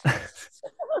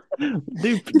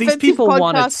 These people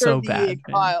want it so bad, year,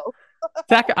 Kyle.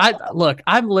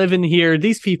 I'm living here.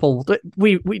 These people,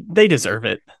 they deserve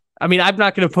it. I mean, I'm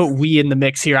not going to put we in the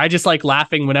mix here. I just like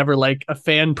laughing whenever like a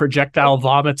fan projectile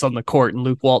vomits on the court and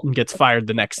Luke Walton gets fired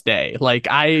the next day. Like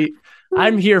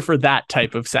I'm here for that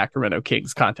type of Sacramento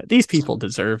Kings content. These people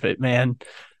deserve it, man.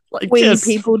 Like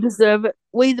people deserve it.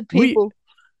 We the people.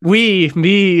 Me,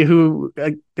 who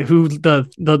the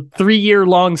 3-year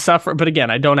long suffer. But again,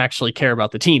 I don't actually care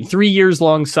about the team. 3 years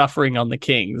long suffering on the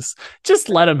Kings. Just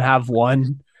let them have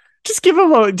one. Just give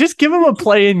them a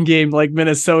play-in game like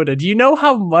Minnesota. Do you know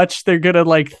how much they're gonna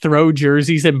like throw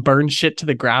jerseys and burn shit to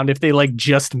the ground if they like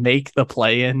just make the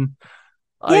play-in?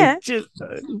 Yeah,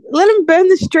 let them burn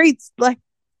the streets like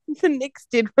the Knicks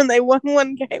did when they won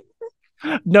one game.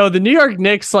 No, the New York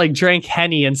Knicks like drank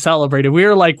Henny and celebrated. We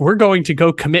were like, we're going to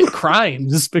go commit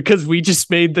crimes because we just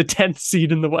made the 10th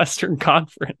seed in the Western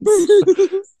Conference.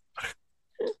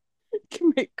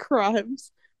 Commit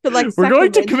crimes. But like we're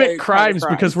going to commit crimes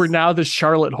because we're now the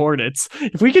Charlotte Hornets.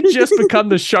 If we could just become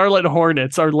the Charlotte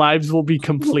Hornets, our lives will be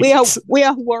complete. We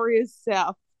are Warriors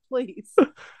South, please.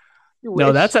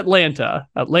 No, that's Atlanta.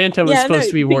 Atlanta was supposed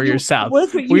to be Warriors South.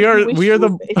 We're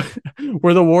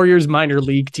the Warriors minor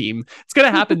league team. It's gonna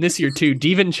happen this year too.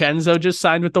 DiVincenzo just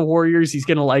signed with the Warriors. He's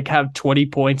gonna like have 20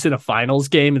 points in a finals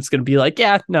game. It's gonna be like,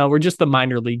 we're just the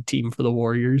minor league team for the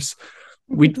Warriors.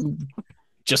 We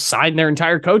just signed their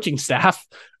entire coaching staff.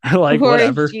 Like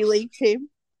whatever. G League team.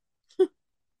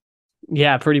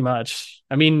 Yeah, pretty much.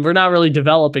 I mean, we're not really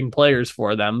developing players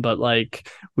for them, but like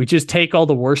we just take all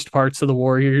the worst parts of the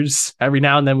Warriors. Every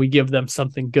now and then we give them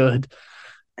something good.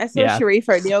 I saw Sharif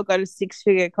O'Neal got a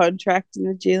 6-figure contract in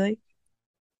the G League.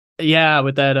 Yeah,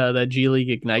 with that G League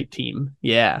Ignite team.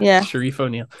 Yeah. Sharif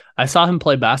O'Neal. I saw him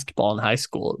play basketball in high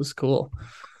school. It was cool.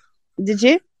 Did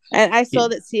you? And I saw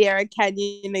that Sierra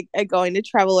Canyon are going to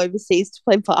travel overseas to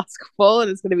play basketball, and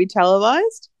it's going to be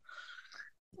televised.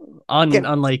 On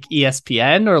like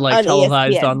ESPN or like on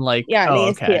televised ESPN. On like on ESPN.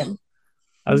 Okay.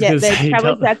 I was gonna say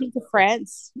traveling back into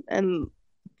France and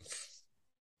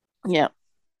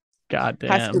God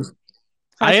damn.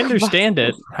 I understand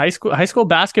it. High school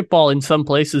basketball in some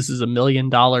places is $1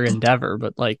 million endeavor,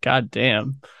 but like god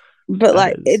damn. But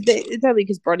like it's only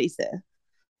because Bronny's there.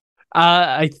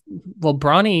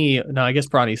 Bronny. No, I guess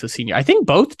Bronny's a senior. I think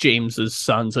both James's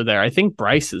sons are there. I think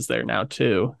Bryce is there now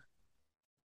too.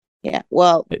 Yeah,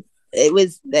 well, it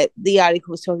was that the article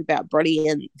was talking about Bronny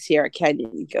and Sierra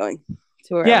Canyon going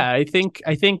to. Yeah, I think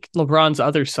LeBron's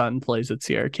other son plays at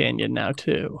Sierra Canyon now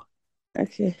too.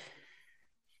 Okay,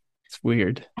 it's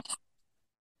weird.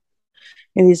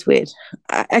 It is weird.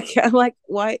 I'm like,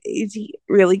 why is he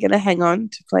really going to hang on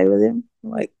to play with him?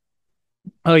 Like,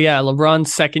 oh yeah,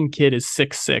 LeBron's second kid is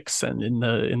 6'6" and in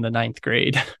the 9th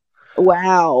grade.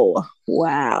 Wow.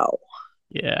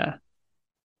 Yeah.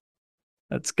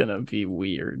 That's going to be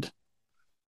weird.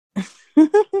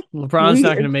 LeBron's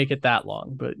not going to make it that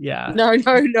long, but yeah. No.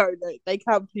 They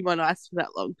can't keep him on ice for that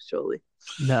long, surely.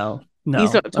 No.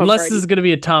 Unless this is going to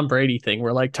be a Tom Brady thing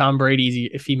where like Tom Brady,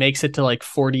 if he makes it to like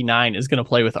 49, is going to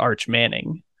play with Arch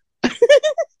Manning.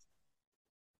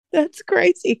 That's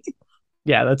crazy.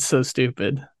 Yeah, that's so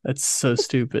stupid.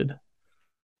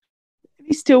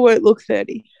 He still won't look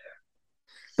 30.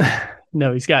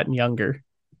 No, he's gotten younger.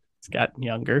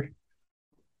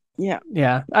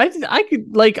 Yeah. I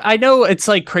could like, I know it's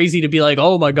like crazy to be like,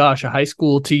 oh my gosh, a high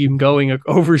school team going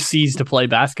overseas to play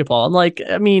basketball. I'm like,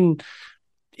 I mean,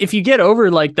 if you get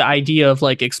over like the idea of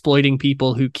like exploiting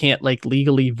people who can't like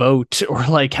legally vote or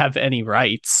like have any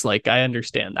rights, like I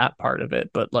understand that part of it.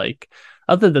 But like,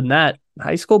 other than that,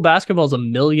 high school basketball is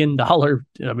 $1 million,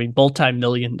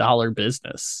 multi-million-dollar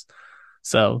business.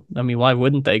 So, I mean, why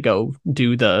wouldn't they go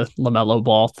do the LaMelo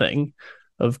Ball thing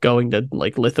of going to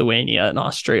like Lithuania and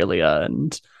Australia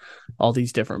and all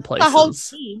these different places? The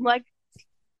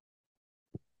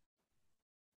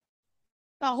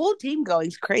whole team going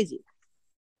is crazy.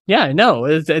 Yeah, I know.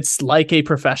 It's like a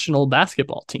professional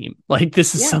basketball team. Like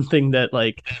this is something that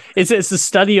like it's a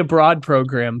study abroad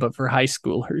program, but for high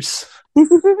schoolers.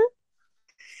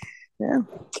 Yeah.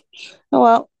 Oh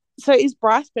well. So is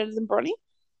Bryce better than Bronny?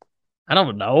 I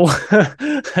don't know.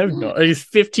 I don't know. He's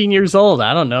 15 years old.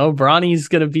 I don't know. Bronny's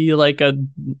gonna be like a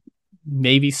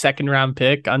maybe 2nd round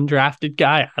pick, undrafted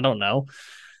guy. I don't know.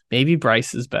 Maybe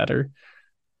Bryce is better.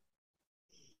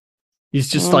 He's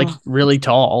just like really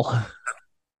tall.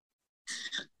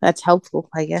 that's helpful,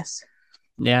 I guess.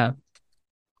 Yeah,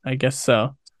 I guess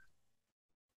so.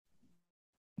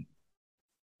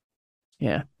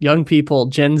 Yeah, young people,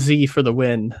 Gen Z for the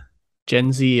win.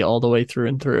 Gen Z all the way through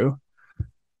and through.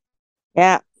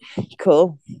 Yeah,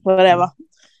 cool. Whatever.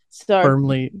 So,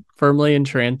 Firmly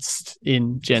entranced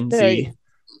in Gen so Z.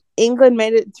 England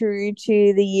made it through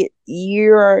to the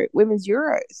women's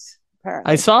Euros. I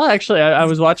Apparently, saw actually. I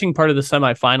was watching part of the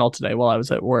semifinal today while I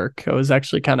was at work. It was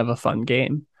actually kind of a fun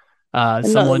game. and not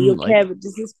that Someone you'll like care, but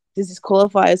does this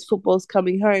qualify as football's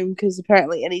coming home? Because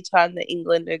apparently, any time that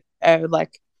England are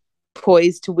like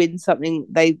poised to win something,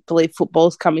 they believe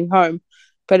football's coming home.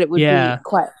 But it would yeah.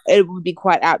 be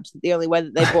quite apt that the only way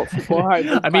that they brought football home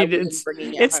was I by mean, women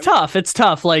bringing it it's home. tough. It's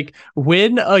tough. Like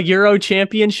win a Euro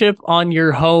championship on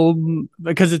your home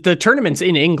because the tournament's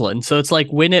in England, so it's like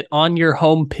win it on your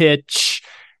home pitch,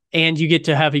 and you get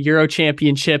to have a Euro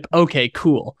championship. Okay,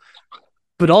 cool.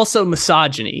 But also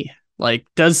misogyny. Like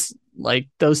those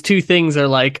two things are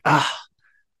like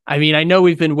I mean, I know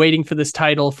we've been waiting for this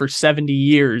title for 70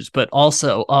 years, but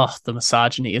also, the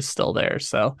misogyny is still there.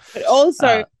 So, But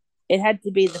also, it had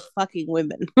to be the fucking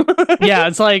women. yeah,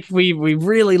 it's like we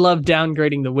really love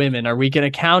downgrading the women. Are we going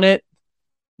to count it?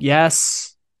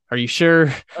 Yes. Are you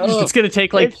sure? Oh, It's going to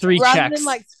take like three rather checks. than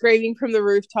like screaming from the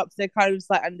rooftops, they're kind of just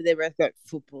like under their breath, going,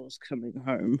 "Football's coming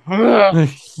home."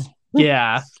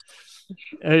 Yeah.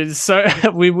 So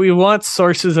we want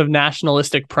sources of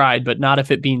nationalistic pride, but not if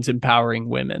it means empowering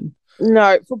women.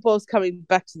 No, football's coming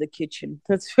back to the kitchen.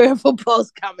 That's where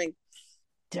football's coming.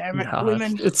 Damn it,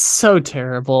 women. It's so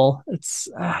terrible.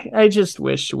 I just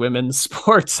wish women's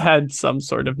sports had some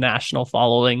sort of national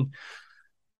following.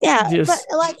 Yeah, but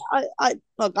like I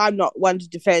look, I'm not one to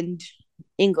defend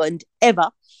England ever,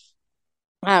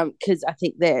 because I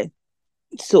think they're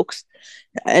sucks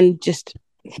and just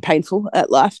painful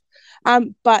at life.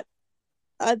 But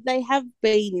they have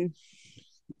been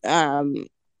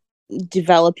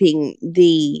developing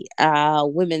the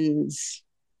women's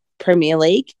Premier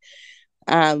League,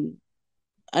 and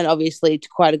obviously to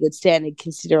quite a good standard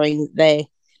considering they're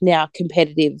now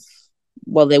competitive.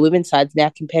 Well, their women's side's now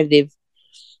competitive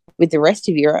with the rest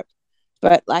of Europe,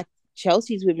 but like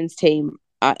Chelsea's women's team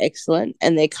are excellent,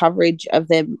 and their coverage of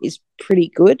them is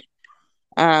pretty good.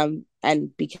 And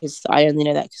because I only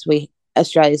know that because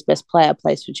Australia's best player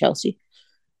plays for Chelsea.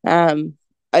 And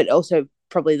also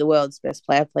probably the world's best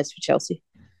player plays for Chelsea.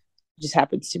 Just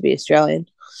happens to be Australian.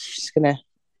 Just gonna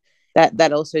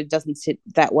that also doesn't sit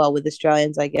that well with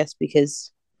Australians, I guess,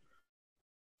 because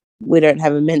we don't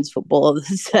have a men's footballer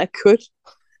that's that good.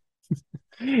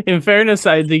 In fairness,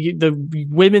 the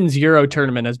women's Euro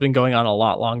tournament has been going on a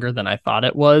lot longer than I thought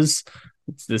it was.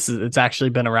 It's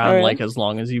actually been around like as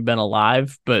long as you've been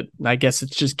alive, but I guess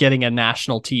it's just getting a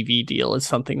national TV deal is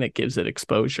something that gives it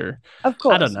exposure. Of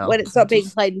course, I don't know when it's not being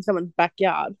played in someone's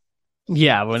backyard.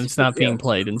 Yeah, when it's not being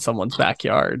played in someone's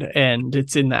backyard and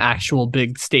it's in the actual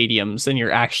big stadiums and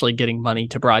you're actually getting money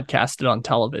to broadcast it on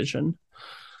television.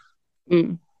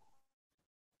 Mm.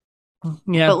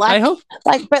 Yeah, but I hope.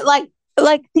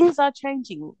 Like things are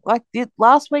changing. Like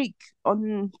last week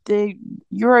on the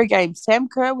Euro game, Sam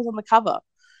Kerr was on the cover.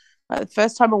 Like, the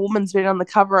first time a woman's been on the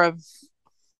cover of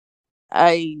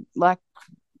a FIFA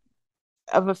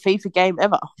game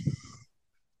ever.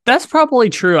 That's probably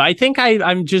true. I think I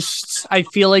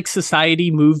feel like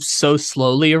society moves so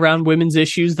slowly around women's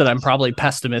issues that I'm probably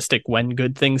pessimistic when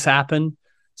good things happen.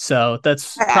 So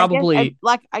that's probably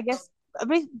I guess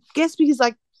because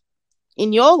like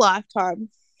in your lifetime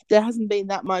there hasn't been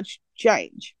that much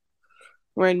change.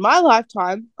 Where in my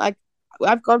lifetime, like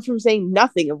I've gone from seeing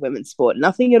nothing of women's sport,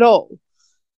 nothing at all,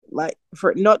 like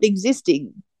for it not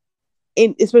existing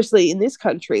especially in this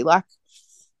country. Like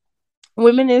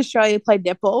women in Australia played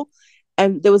netball,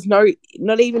 and there was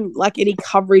not even like any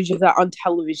coverage of that on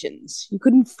televisions. You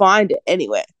couldn't find it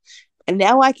anywhere, and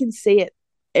now I can see it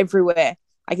everywhere.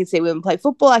 I can see women play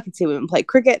football. I can see women play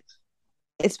cricket.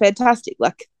 It's fantastic.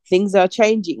 Like things are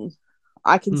changing.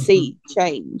 I can see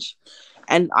change,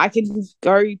 and I can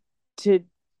go to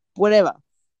whatever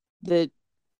the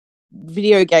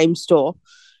video game store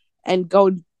and go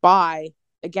and buy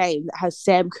a game that has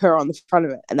Sam Kerr on the front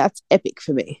of it, and that's epic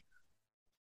for me.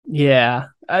 Yeah,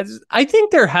 I think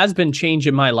there has been change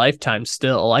in my lifetime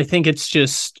still. I think it's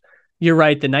just, you're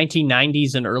right, the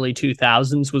 1990s and early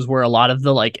 2000s was where a lot of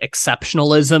the like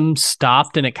exceptionalism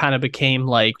stopped and it kind of became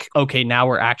like, okay, now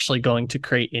we're actually going to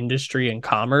create industry and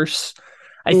commerce.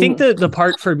 I think the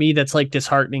part for me that's like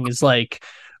disheartening is like,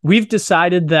 we've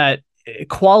decided that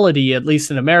equality, at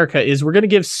least in America, is we're going to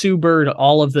give Sue Bird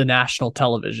all of the national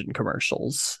television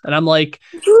commercials. And I'm like,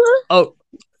 oh,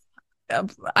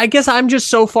 I guess I'm just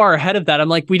so far ahead of that. I'm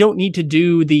like, we don't need to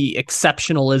do the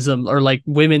exceptionalism or like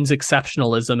women's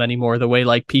exceptionalism anymore. The way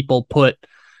like people put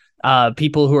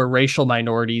people who are racial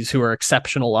minorities who are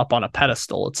exceptional up on a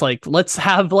pedestal. It's like, let's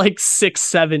have like 6,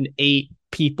 7, 8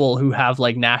 people who have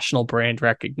like national brand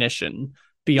recognition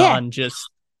beyond just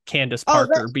Candace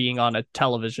Parker being on a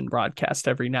television broadcast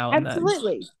every now and then.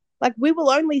 Absolutely. Like, we will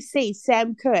only see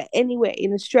Sam Kerr anywhere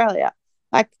in Australia.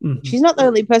 Like, she's not the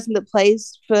only person that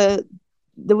plays for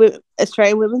the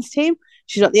Australian women's team.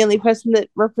 She's not the only person that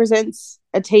represents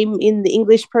a team in the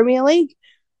English Premier League,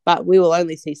 but we will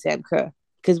only see Sam Kerr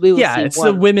because we will see it's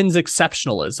the women's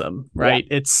exceptionalism, right?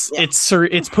 It's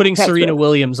putting Serena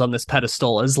Williams on this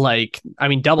pedestal as like, I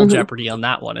mean, double jeopardy on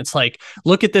that one. It's like,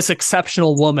 look at this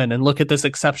exceptional woman and look at this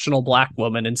exceptional black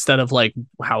woman, instead of like,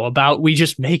 how about we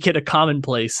just make it a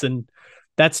commonplace? And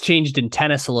that's changed in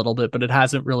tennis a little bit, but it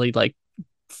hasn't really like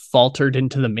faltered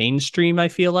into the mainstream, I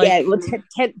feel like. Yeah, well,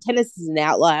 tennis is an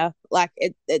outlier. Like,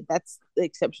 that's the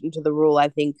exception to the rule, I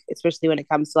think, especially when it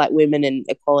comes to like women and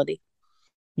equality.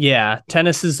 Yeah,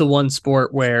 tennis is the one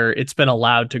sport where it's been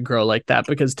allowed to grow like that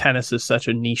because tennis is such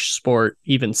a niche sport,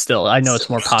 even still. I know it's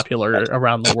more popular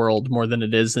around the world more than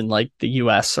it is in like the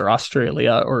US or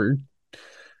Australia or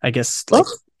I guess like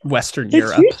Western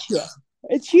Europe.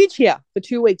 It's huge here for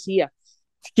 2 weeks a year.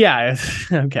 Yeah,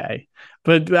 okay.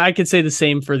 But I could say the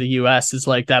same for the US, is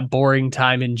like that boring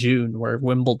time in June where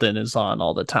Wimbledon is on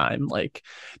all the time. Like,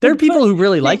 there are people who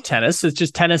really like tennis. It's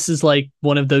just tennis is like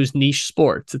one of those niche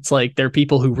sports. It's like there are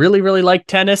people who really, really like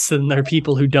tennis and there are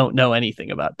people who don't know anything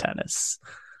about tennis.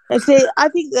 And see, I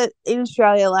think that in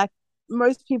Australia, like,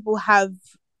 most people have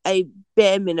a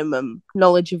bare minimum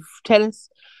knowledge of tennis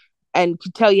and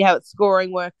could tell you how its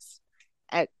scoring works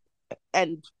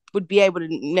and would be able to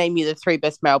name you the 3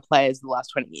 best male players in the last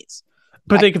 20 years.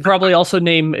 But they could probably also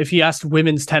name, if you asked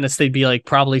women's tennis, they'd be like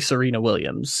probably Serena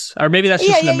Williams. Or maybe that's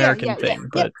just an American thing.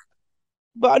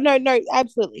 But no,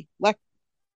 absolutely. Like,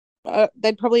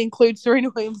 they'd probably include Serena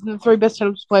Williams in the 3 best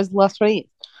tennis players in the last 20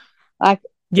 years.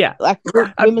 Like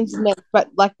women's tennis, but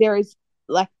like there is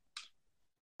like,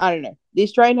 I don't know. The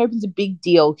Australian Open's a big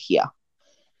deal here.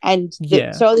 And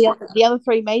so the other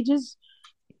 3 majors,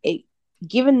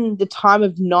 given the time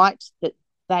of night that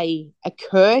they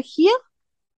occur here,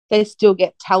 they still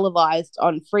get televised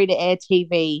on free-to-air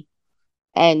TV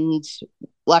and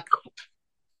like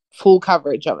full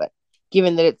coverage of it,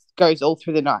 given that it goes all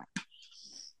through the night.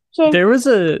 So there was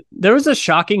a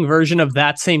shocking version of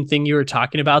that same thing you were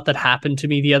talking about that happened to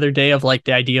me the other day, of like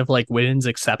the idea of like women's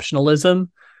exceptionalism.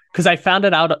 Because I found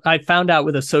out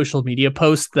with a social media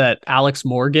post that Alex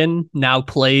Morgan now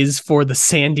plays for the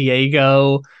San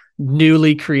Diego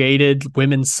newly created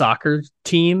women's soccer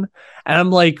team. And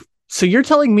I'm like, so you're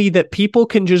telling me that people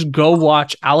can just go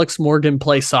watch Alex Morgan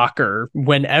play soccer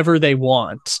whenever they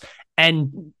want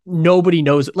and nobody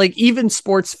knows it? Like, even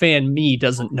sports fan me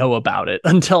doesn't know about it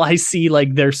until I see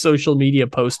like their social media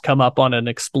post come up on an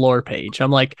explore page.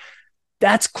 I'm like,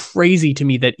 that's crazy to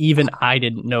me that even I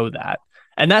didn't know that.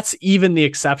 And that's even the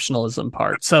exceptionalism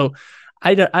part. So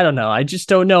I don't know. I just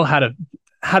don't know how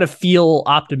to feel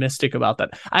optimistic about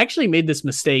that. I actually made this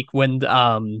mistake when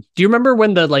do you remember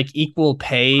when the like equal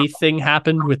pay thing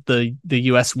happened with the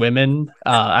US women?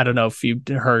 I don't know if you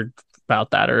heard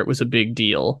about that or it was a big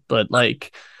deal, but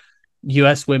like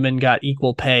US women got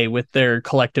equal pay with their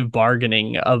collective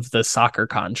bargaining of the soccer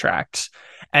contract.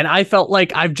 And I felt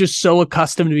like I'm just so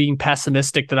accustomed to being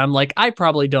pessimistic that I'm like, I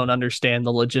probably don't understand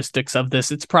the logistics of this.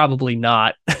 It's probably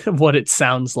not what it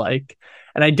sounds like.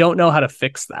 And I don't know how to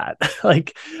fix that.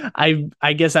 Like,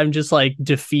 I guess I'm just like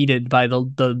defeated by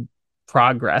the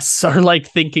progress, or like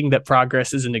thinking that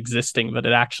progress isn't existing, but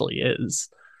it actually is.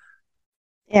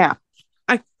 Yeah.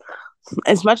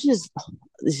 As much as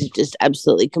this is just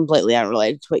absolutely completely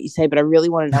unrelated to what you say, but I really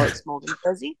want to know it's Morgan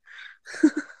jersey.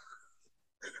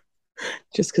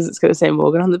 Just because it's going to say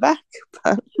Morgan on the back.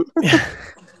 But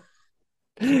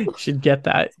should get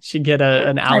that. Should get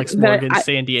an Alex Morgan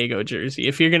San Diego jersey.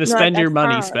 If you're going to spend your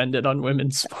money, spend it on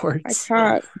women's sports. I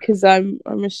can't, because I'm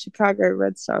a Chicago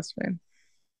Red Stars fan.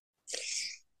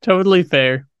 Totally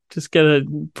fair. Just gotta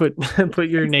put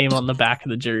your name on the back of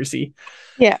the jersey.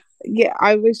 Yeah,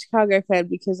 I'm a Chicago fan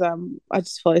because I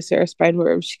just follow Sarah Spain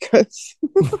wherever she goes.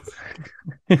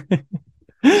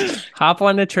 Hop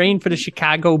on the train for the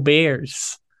Chicago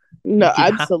Bears. No,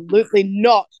 absolutely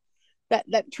not.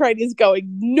 That train is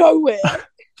going nowhere. I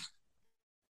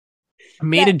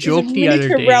made a joke the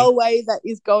other day. Railway that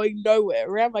is going nowhere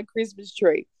around my Christmas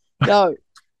tree. No.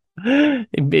 No,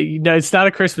 it's not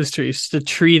a Christmas tree. It's just a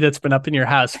tree that's been up in your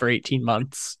house for 18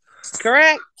 months.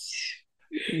 Correct.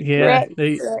 Yeah.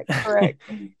 Correct.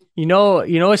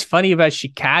 What's funny about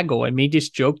Chicago? I made this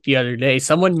joke the other day.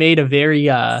 Someone made a very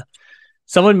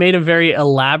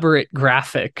elaborate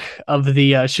graphic of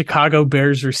the Chicago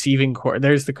Bears receiving corps.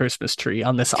 There's the Christmas tree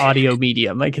on this audio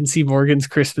medium. I can see Morgan's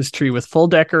Christmas tree with full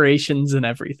decorations and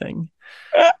everything.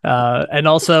 And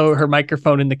also her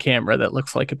microphone in the camera that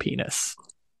looks like a penis.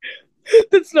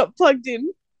 That's not plugged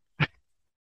in.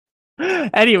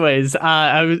 Anyways,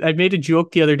 I made a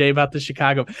joke the other day about the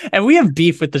Chicago, and we have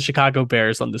beef with the Chicago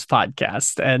Bears on this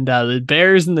podcast, and the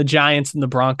Bears and the Giants and the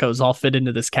Broncos all fit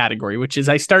into this category, which is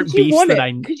I start beefs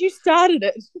that because you started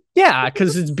it. Yeah,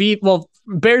 because it's beef. Well,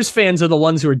 Bears fans are the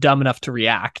ones who are dumb enough to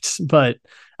react, but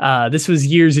this was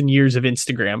years and years of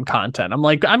Instagram content. I'm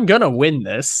like, I'm gonna win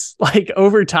this. Like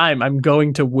over time, I'm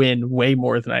going to win way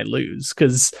more than I lose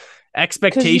because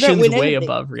expectations way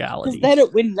above reality. Because they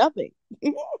don't win nothing.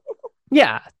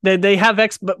 Yeah, they have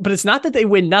but it's not that they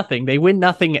win nothing. They win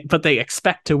nothing, but they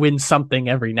expect to win something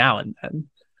every now and then.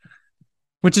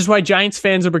 Which is why Giants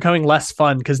fans are becoming less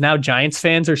fun, because now Giants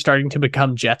fans are starting to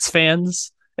become Jets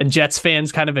fans, and Jets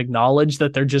fans kind of acknowledge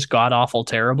that they're just god-awful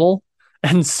terrible.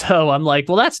 And so I'm like,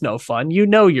 well, that's no fun. You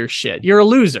know your shit. You're a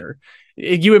loser.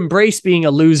 You embrace being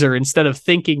a loser instead of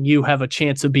thinking you have a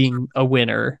chance of being a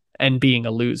winner and being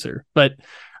a loser. But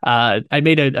I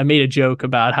made a joke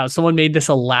about how someone made this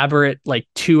elaborate, like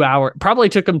 2 hour, probably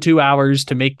took them 2 hours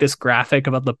to make this graphic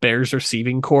about the Bears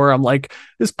receiving core. I'm like,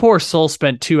 this poor soul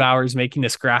spent 2 hours making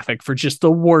this graphic for just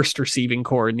the worst receiving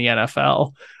core in the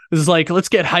NFL. It was like, let's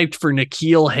get hyped for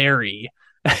N'Keal Harry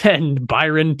and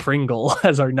Byron Pringle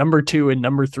as our number 2 and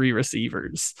number 3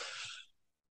 receivers.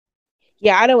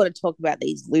 Yeah, I don't want to talk about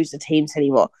these loser teams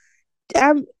anymore.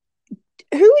 Who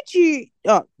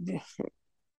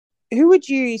would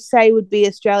you say would be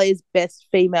Australia's best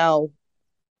female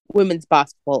women's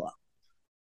basketballer?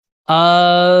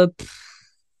 I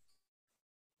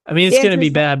mean, it's going to be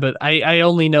bad, but I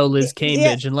only know Liz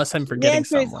Cambridge, unless I'm forgetting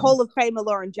someone. The answer is Hall of Famer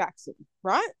Lauren Jackson,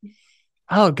 right?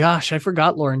 Oh, gosh, I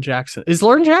forgot Lauren Jackson. Is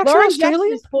Lauren Jackson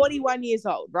Australian? Jackson is 41 years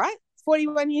old, right?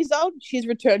 41 years old. She's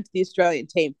returned to the Australian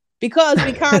team because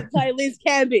we can't play Liz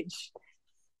Cambridge.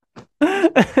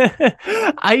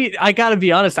 I gotta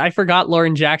be honest, I forgot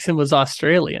Lauren Jackson was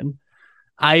Australian.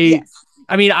 I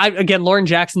mean, Lauren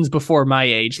Jackson's before my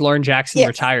age. Lauren Jackson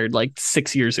retired like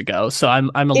 6 years ago, so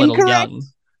I'm a little young.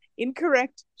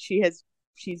 Incorrect. She's back.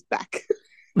 She's back.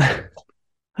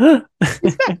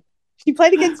 She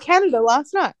played against Canada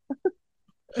last night.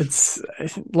 It's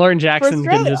Lauren Jackson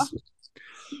can just.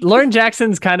 Lauren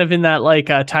Jackson's kind of in that like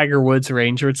Tiger Woods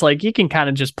range where it's like you can kind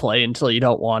of just play until you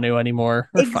don't want to anymore.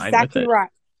 We're fine with it.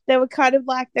 Right. They were kind of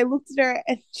like, they looked at her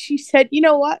and she said, you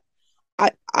know what?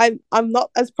 I'm not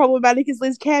as problematic as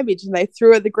Liz Cambridge. And they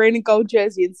threw her the green and gold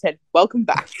jersey and said, welcome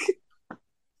back.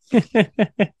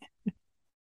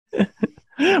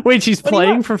 Wait, she's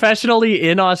playing professionally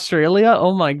in Australia?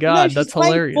 Oh my God, that's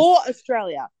hilarious. For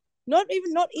Australia. Not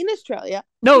in Australia.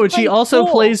 No, she also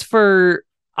plays for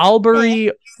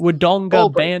Albury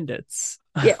Wodonga Bandits.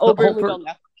 Yeah, Albury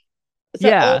Wodonga.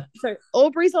 So so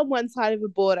Albury's on one side of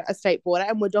a state border,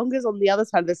 and Wodonga's on the other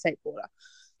side of the state border.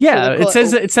 Yeah, so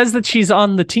it says that she's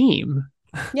on the team.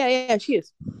 Yeah, she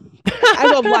is.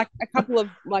 As of like a couple of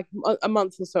a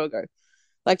month or so ago,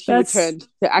 like she returned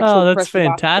to actual. Oh, that's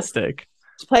fantastic. Basketball.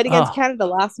 She played against Canada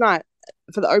last night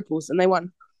for the Opals, and they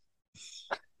won.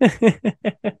 Because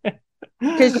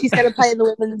she's going to play in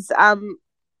the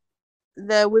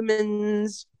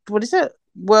women's what is it?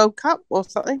 World Cup or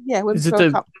something? Yeah, Women's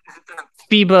World Cup.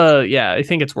 FIBA, yeah, I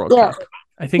think it's World Cup.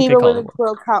 I think FIBA they call it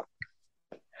World Cup.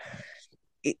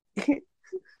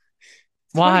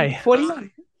 Why?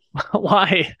 49.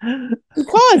 Why?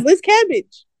 Because Liz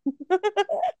Cambridge.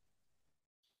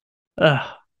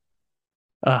 But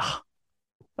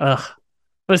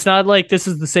it's not like this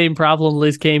is the same problem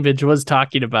Liz Cambridge was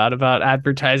talking about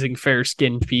advertising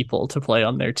fair-skinned people to play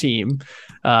on their team.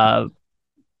 I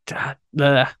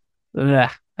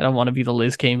don't want to be the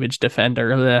Liz Cambridge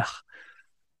defender.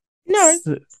 No,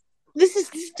 this has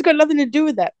got nothing to do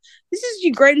with that. This is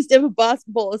your greatest ever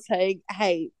basketballer saying,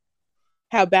 "Hey,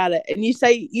 how about it?" And you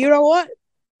say, "You know what?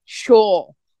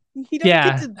 Sure."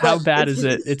 How bad is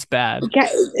it? It's bad.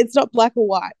 It's not black or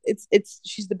white. It's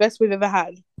she's the best we've ever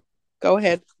had. Go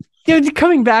ahead. Yeah,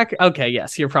 coming back. Okay,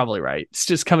 yes, you're probably right. It's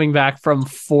just coming back from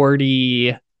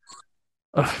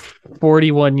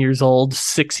 41 years old,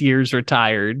 6 years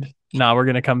retired. Now we're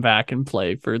gonna come back and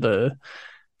play for the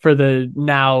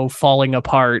now falling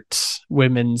apart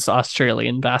women's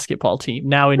Australian basketball team.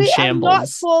 Now in shambles. Not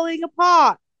falling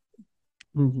apart.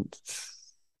 I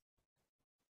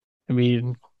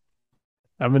mean,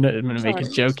 I'm gonna make a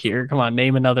joke here. Come on,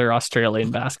 name another Australian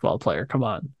basketball player. Come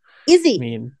on. Izzy. I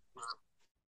mean,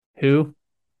 Who?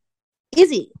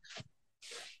 Izzy.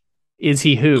 Is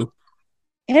he who?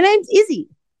 Her name's Izzy.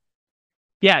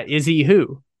 Yeah, is he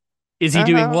who? Is he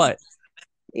doing what?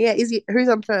 Yeah, Izzy. Who's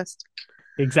on first?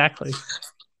 Exactly.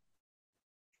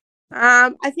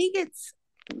 I think it's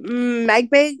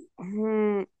Magbiel.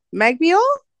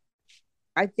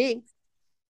 I think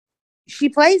she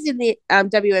plays in the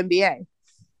WNBA.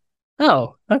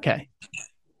 Oh, okay.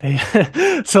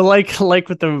 So like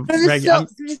with the regular.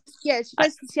 Yeah, she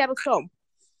plays for the Seattle Storm.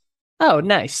 Oh,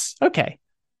 nice. Okay.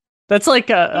 That's like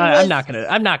I'm was- not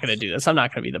gonna do this. I'm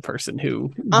not gonna be the person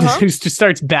who Uh-huh. who just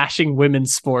starts bashing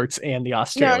women's sports and the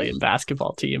Australian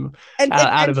basketball team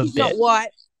out of a she's bit. not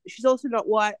white. She's also not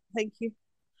white. Thank you.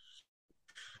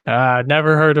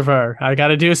 Never heard of her. I got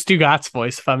to do a Stugatz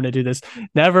voice if I'm gonna do this.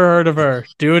 Never heard of her.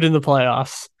 Do it in the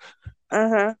playoffs.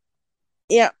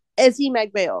 Yeah, Izzy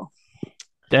Magbiel.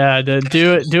 Yeah, do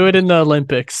it in the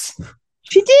Olympics.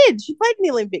 She did. She played in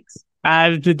the Olympics. I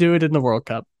have to do it in the World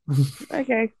Cup.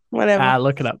 Okay, whatever.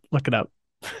 Look it up. Look it up.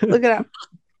 Look it up.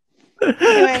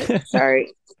 Anyway,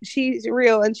 sorry. She's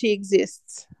real and she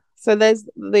exists. So there's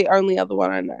the only other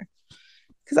one I know.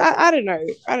 Because I don't know.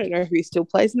 I don't know who still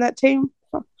plays in that team.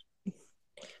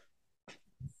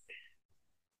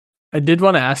 I did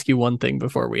want to ask you one thing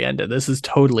before we end it. This is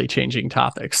totally changing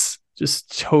topics.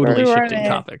 Just totally shifting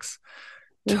topics.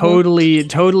 Mm-hmm.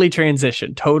 Totally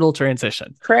transition. Total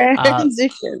transition.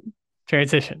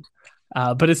 Transition.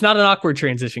 But it's not an awkward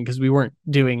transition because we weren't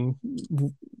doing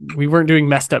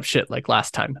messed up shit like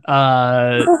last time.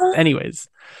 Anyways,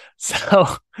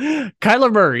 so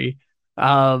Kyler Murray.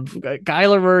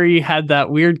 Kyler Murray had that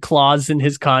weird clause in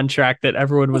his contract that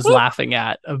everyone was laughing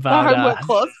at about the homework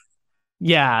clause.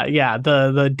 Yeah.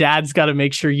 The dad's got to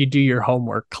make sure you do your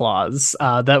homework clause.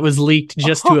 That was leaked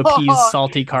just to appease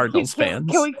salty Cardinals fans.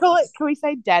 Can we call it? Can we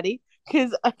say daddy?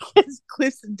 Because I guess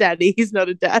Cliff's daddy. He's not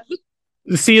a dad.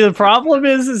 See, the problem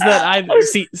is that I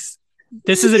see.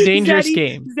 This is a dangerous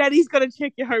game. Daddy's got to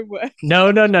check your homework. No.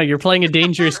 You're playing a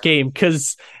dangerous game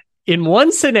because in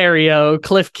one scenario,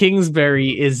 Cliff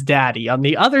Kingsbury is daddy. On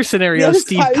the other scenario,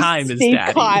 Steve Keim is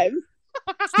daddy.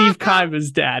 Steve Keim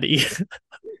is daddy.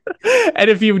 And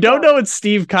if you don't know what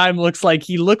Steve Keim looks like,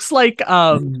 he looks like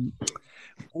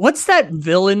what's that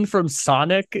villain from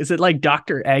Sonic? Is it like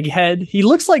Dr. Egghead? He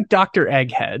looks like Dr.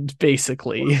 Egghead,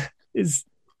 basically. Is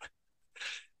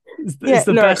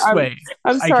the best way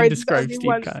I'm sorry, I can describe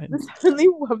Steve Keim. There's only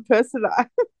one person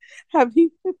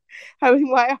having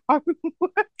my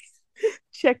homework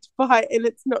checked by, and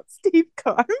it's not Steve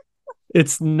Keim.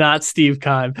 It's not Steve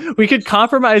Keim. We could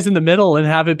compromise in the middle and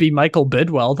have it be Michael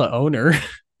Bidwell, the owner.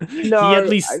 No, he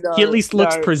at least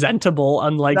looks presentable,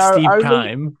 unlike Steve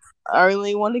Keim. I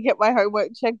only want to get my homework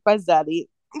checked by Zaddy.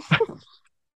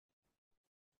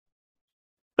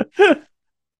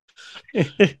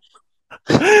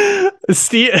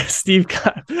 Steve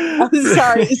Keim. I'm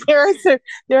sorry. There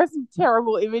are some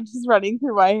terrible images running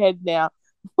through my head now.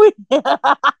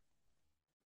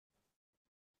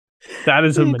 That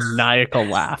is a maniacal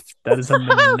laugh. That is a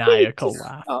maniacal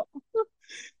laugh.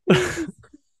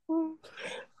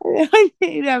 I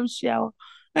need to have a shower.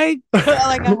 I got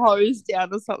like a hose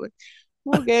down or something.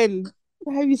 Morgan,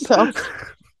 behave yourself.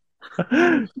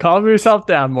 Calm yourself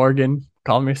down, Morgan.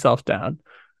 Calm yourself down.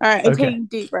 All right, I'm taking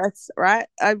deep breaths. Right,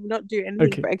 I'm not doing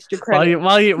anything for extra credit.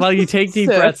 While you take deep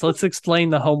breaths, let's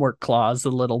explain the homework clause a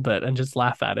little bit and just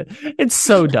laugh at it. It's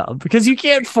so dumb because you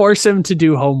can't force him to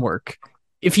do homework.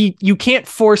 You can't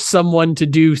force someone to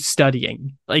do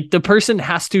studying. Like, the person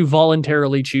has to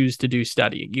voluntarily choose to do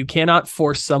studying. You cannot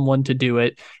force someone to do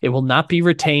it. It will not be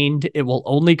retained. It will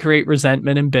only create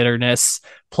resentment and bitterness.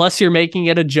 Plus, you're making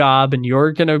it a job and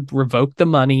you're going to revoke the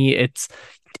money. It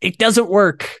doesn't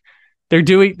work. They're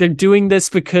doing this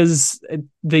because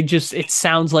it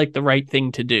sounds like the right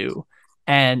thing to do.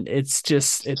 And it's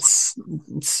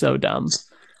so dumb.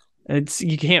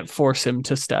 You can't force him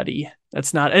to study.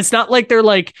 It's not like they're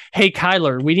like, hey,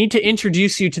 Kyler, we need to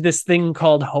introduce you to this thing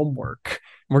called homework.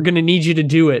 We're going to need you to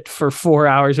do it for 4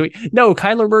 hours a week. No,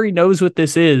 Kyler Murray knows what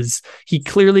this is. He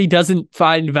clearly doesn't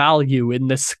find value in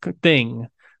this thing.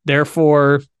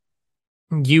 Therefore,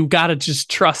 you got to just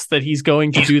trust that he's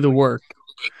going to do the work.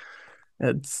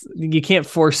 You can't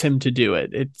force him to do it.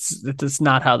 It's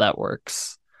not how that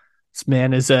works. This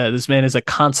man is a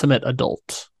consummate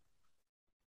adult.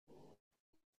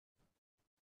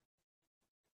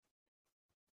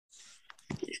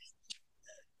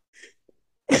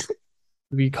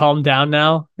 Have you calmed down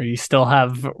now? Or you still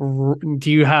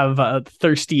do you have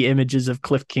thirsty images of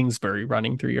Cliff Kingsbury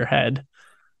running through your head?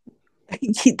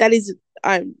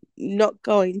 I'm not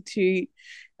going to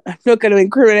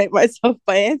incriminate myself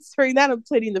by answering that. I'm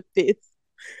pleading the fifth.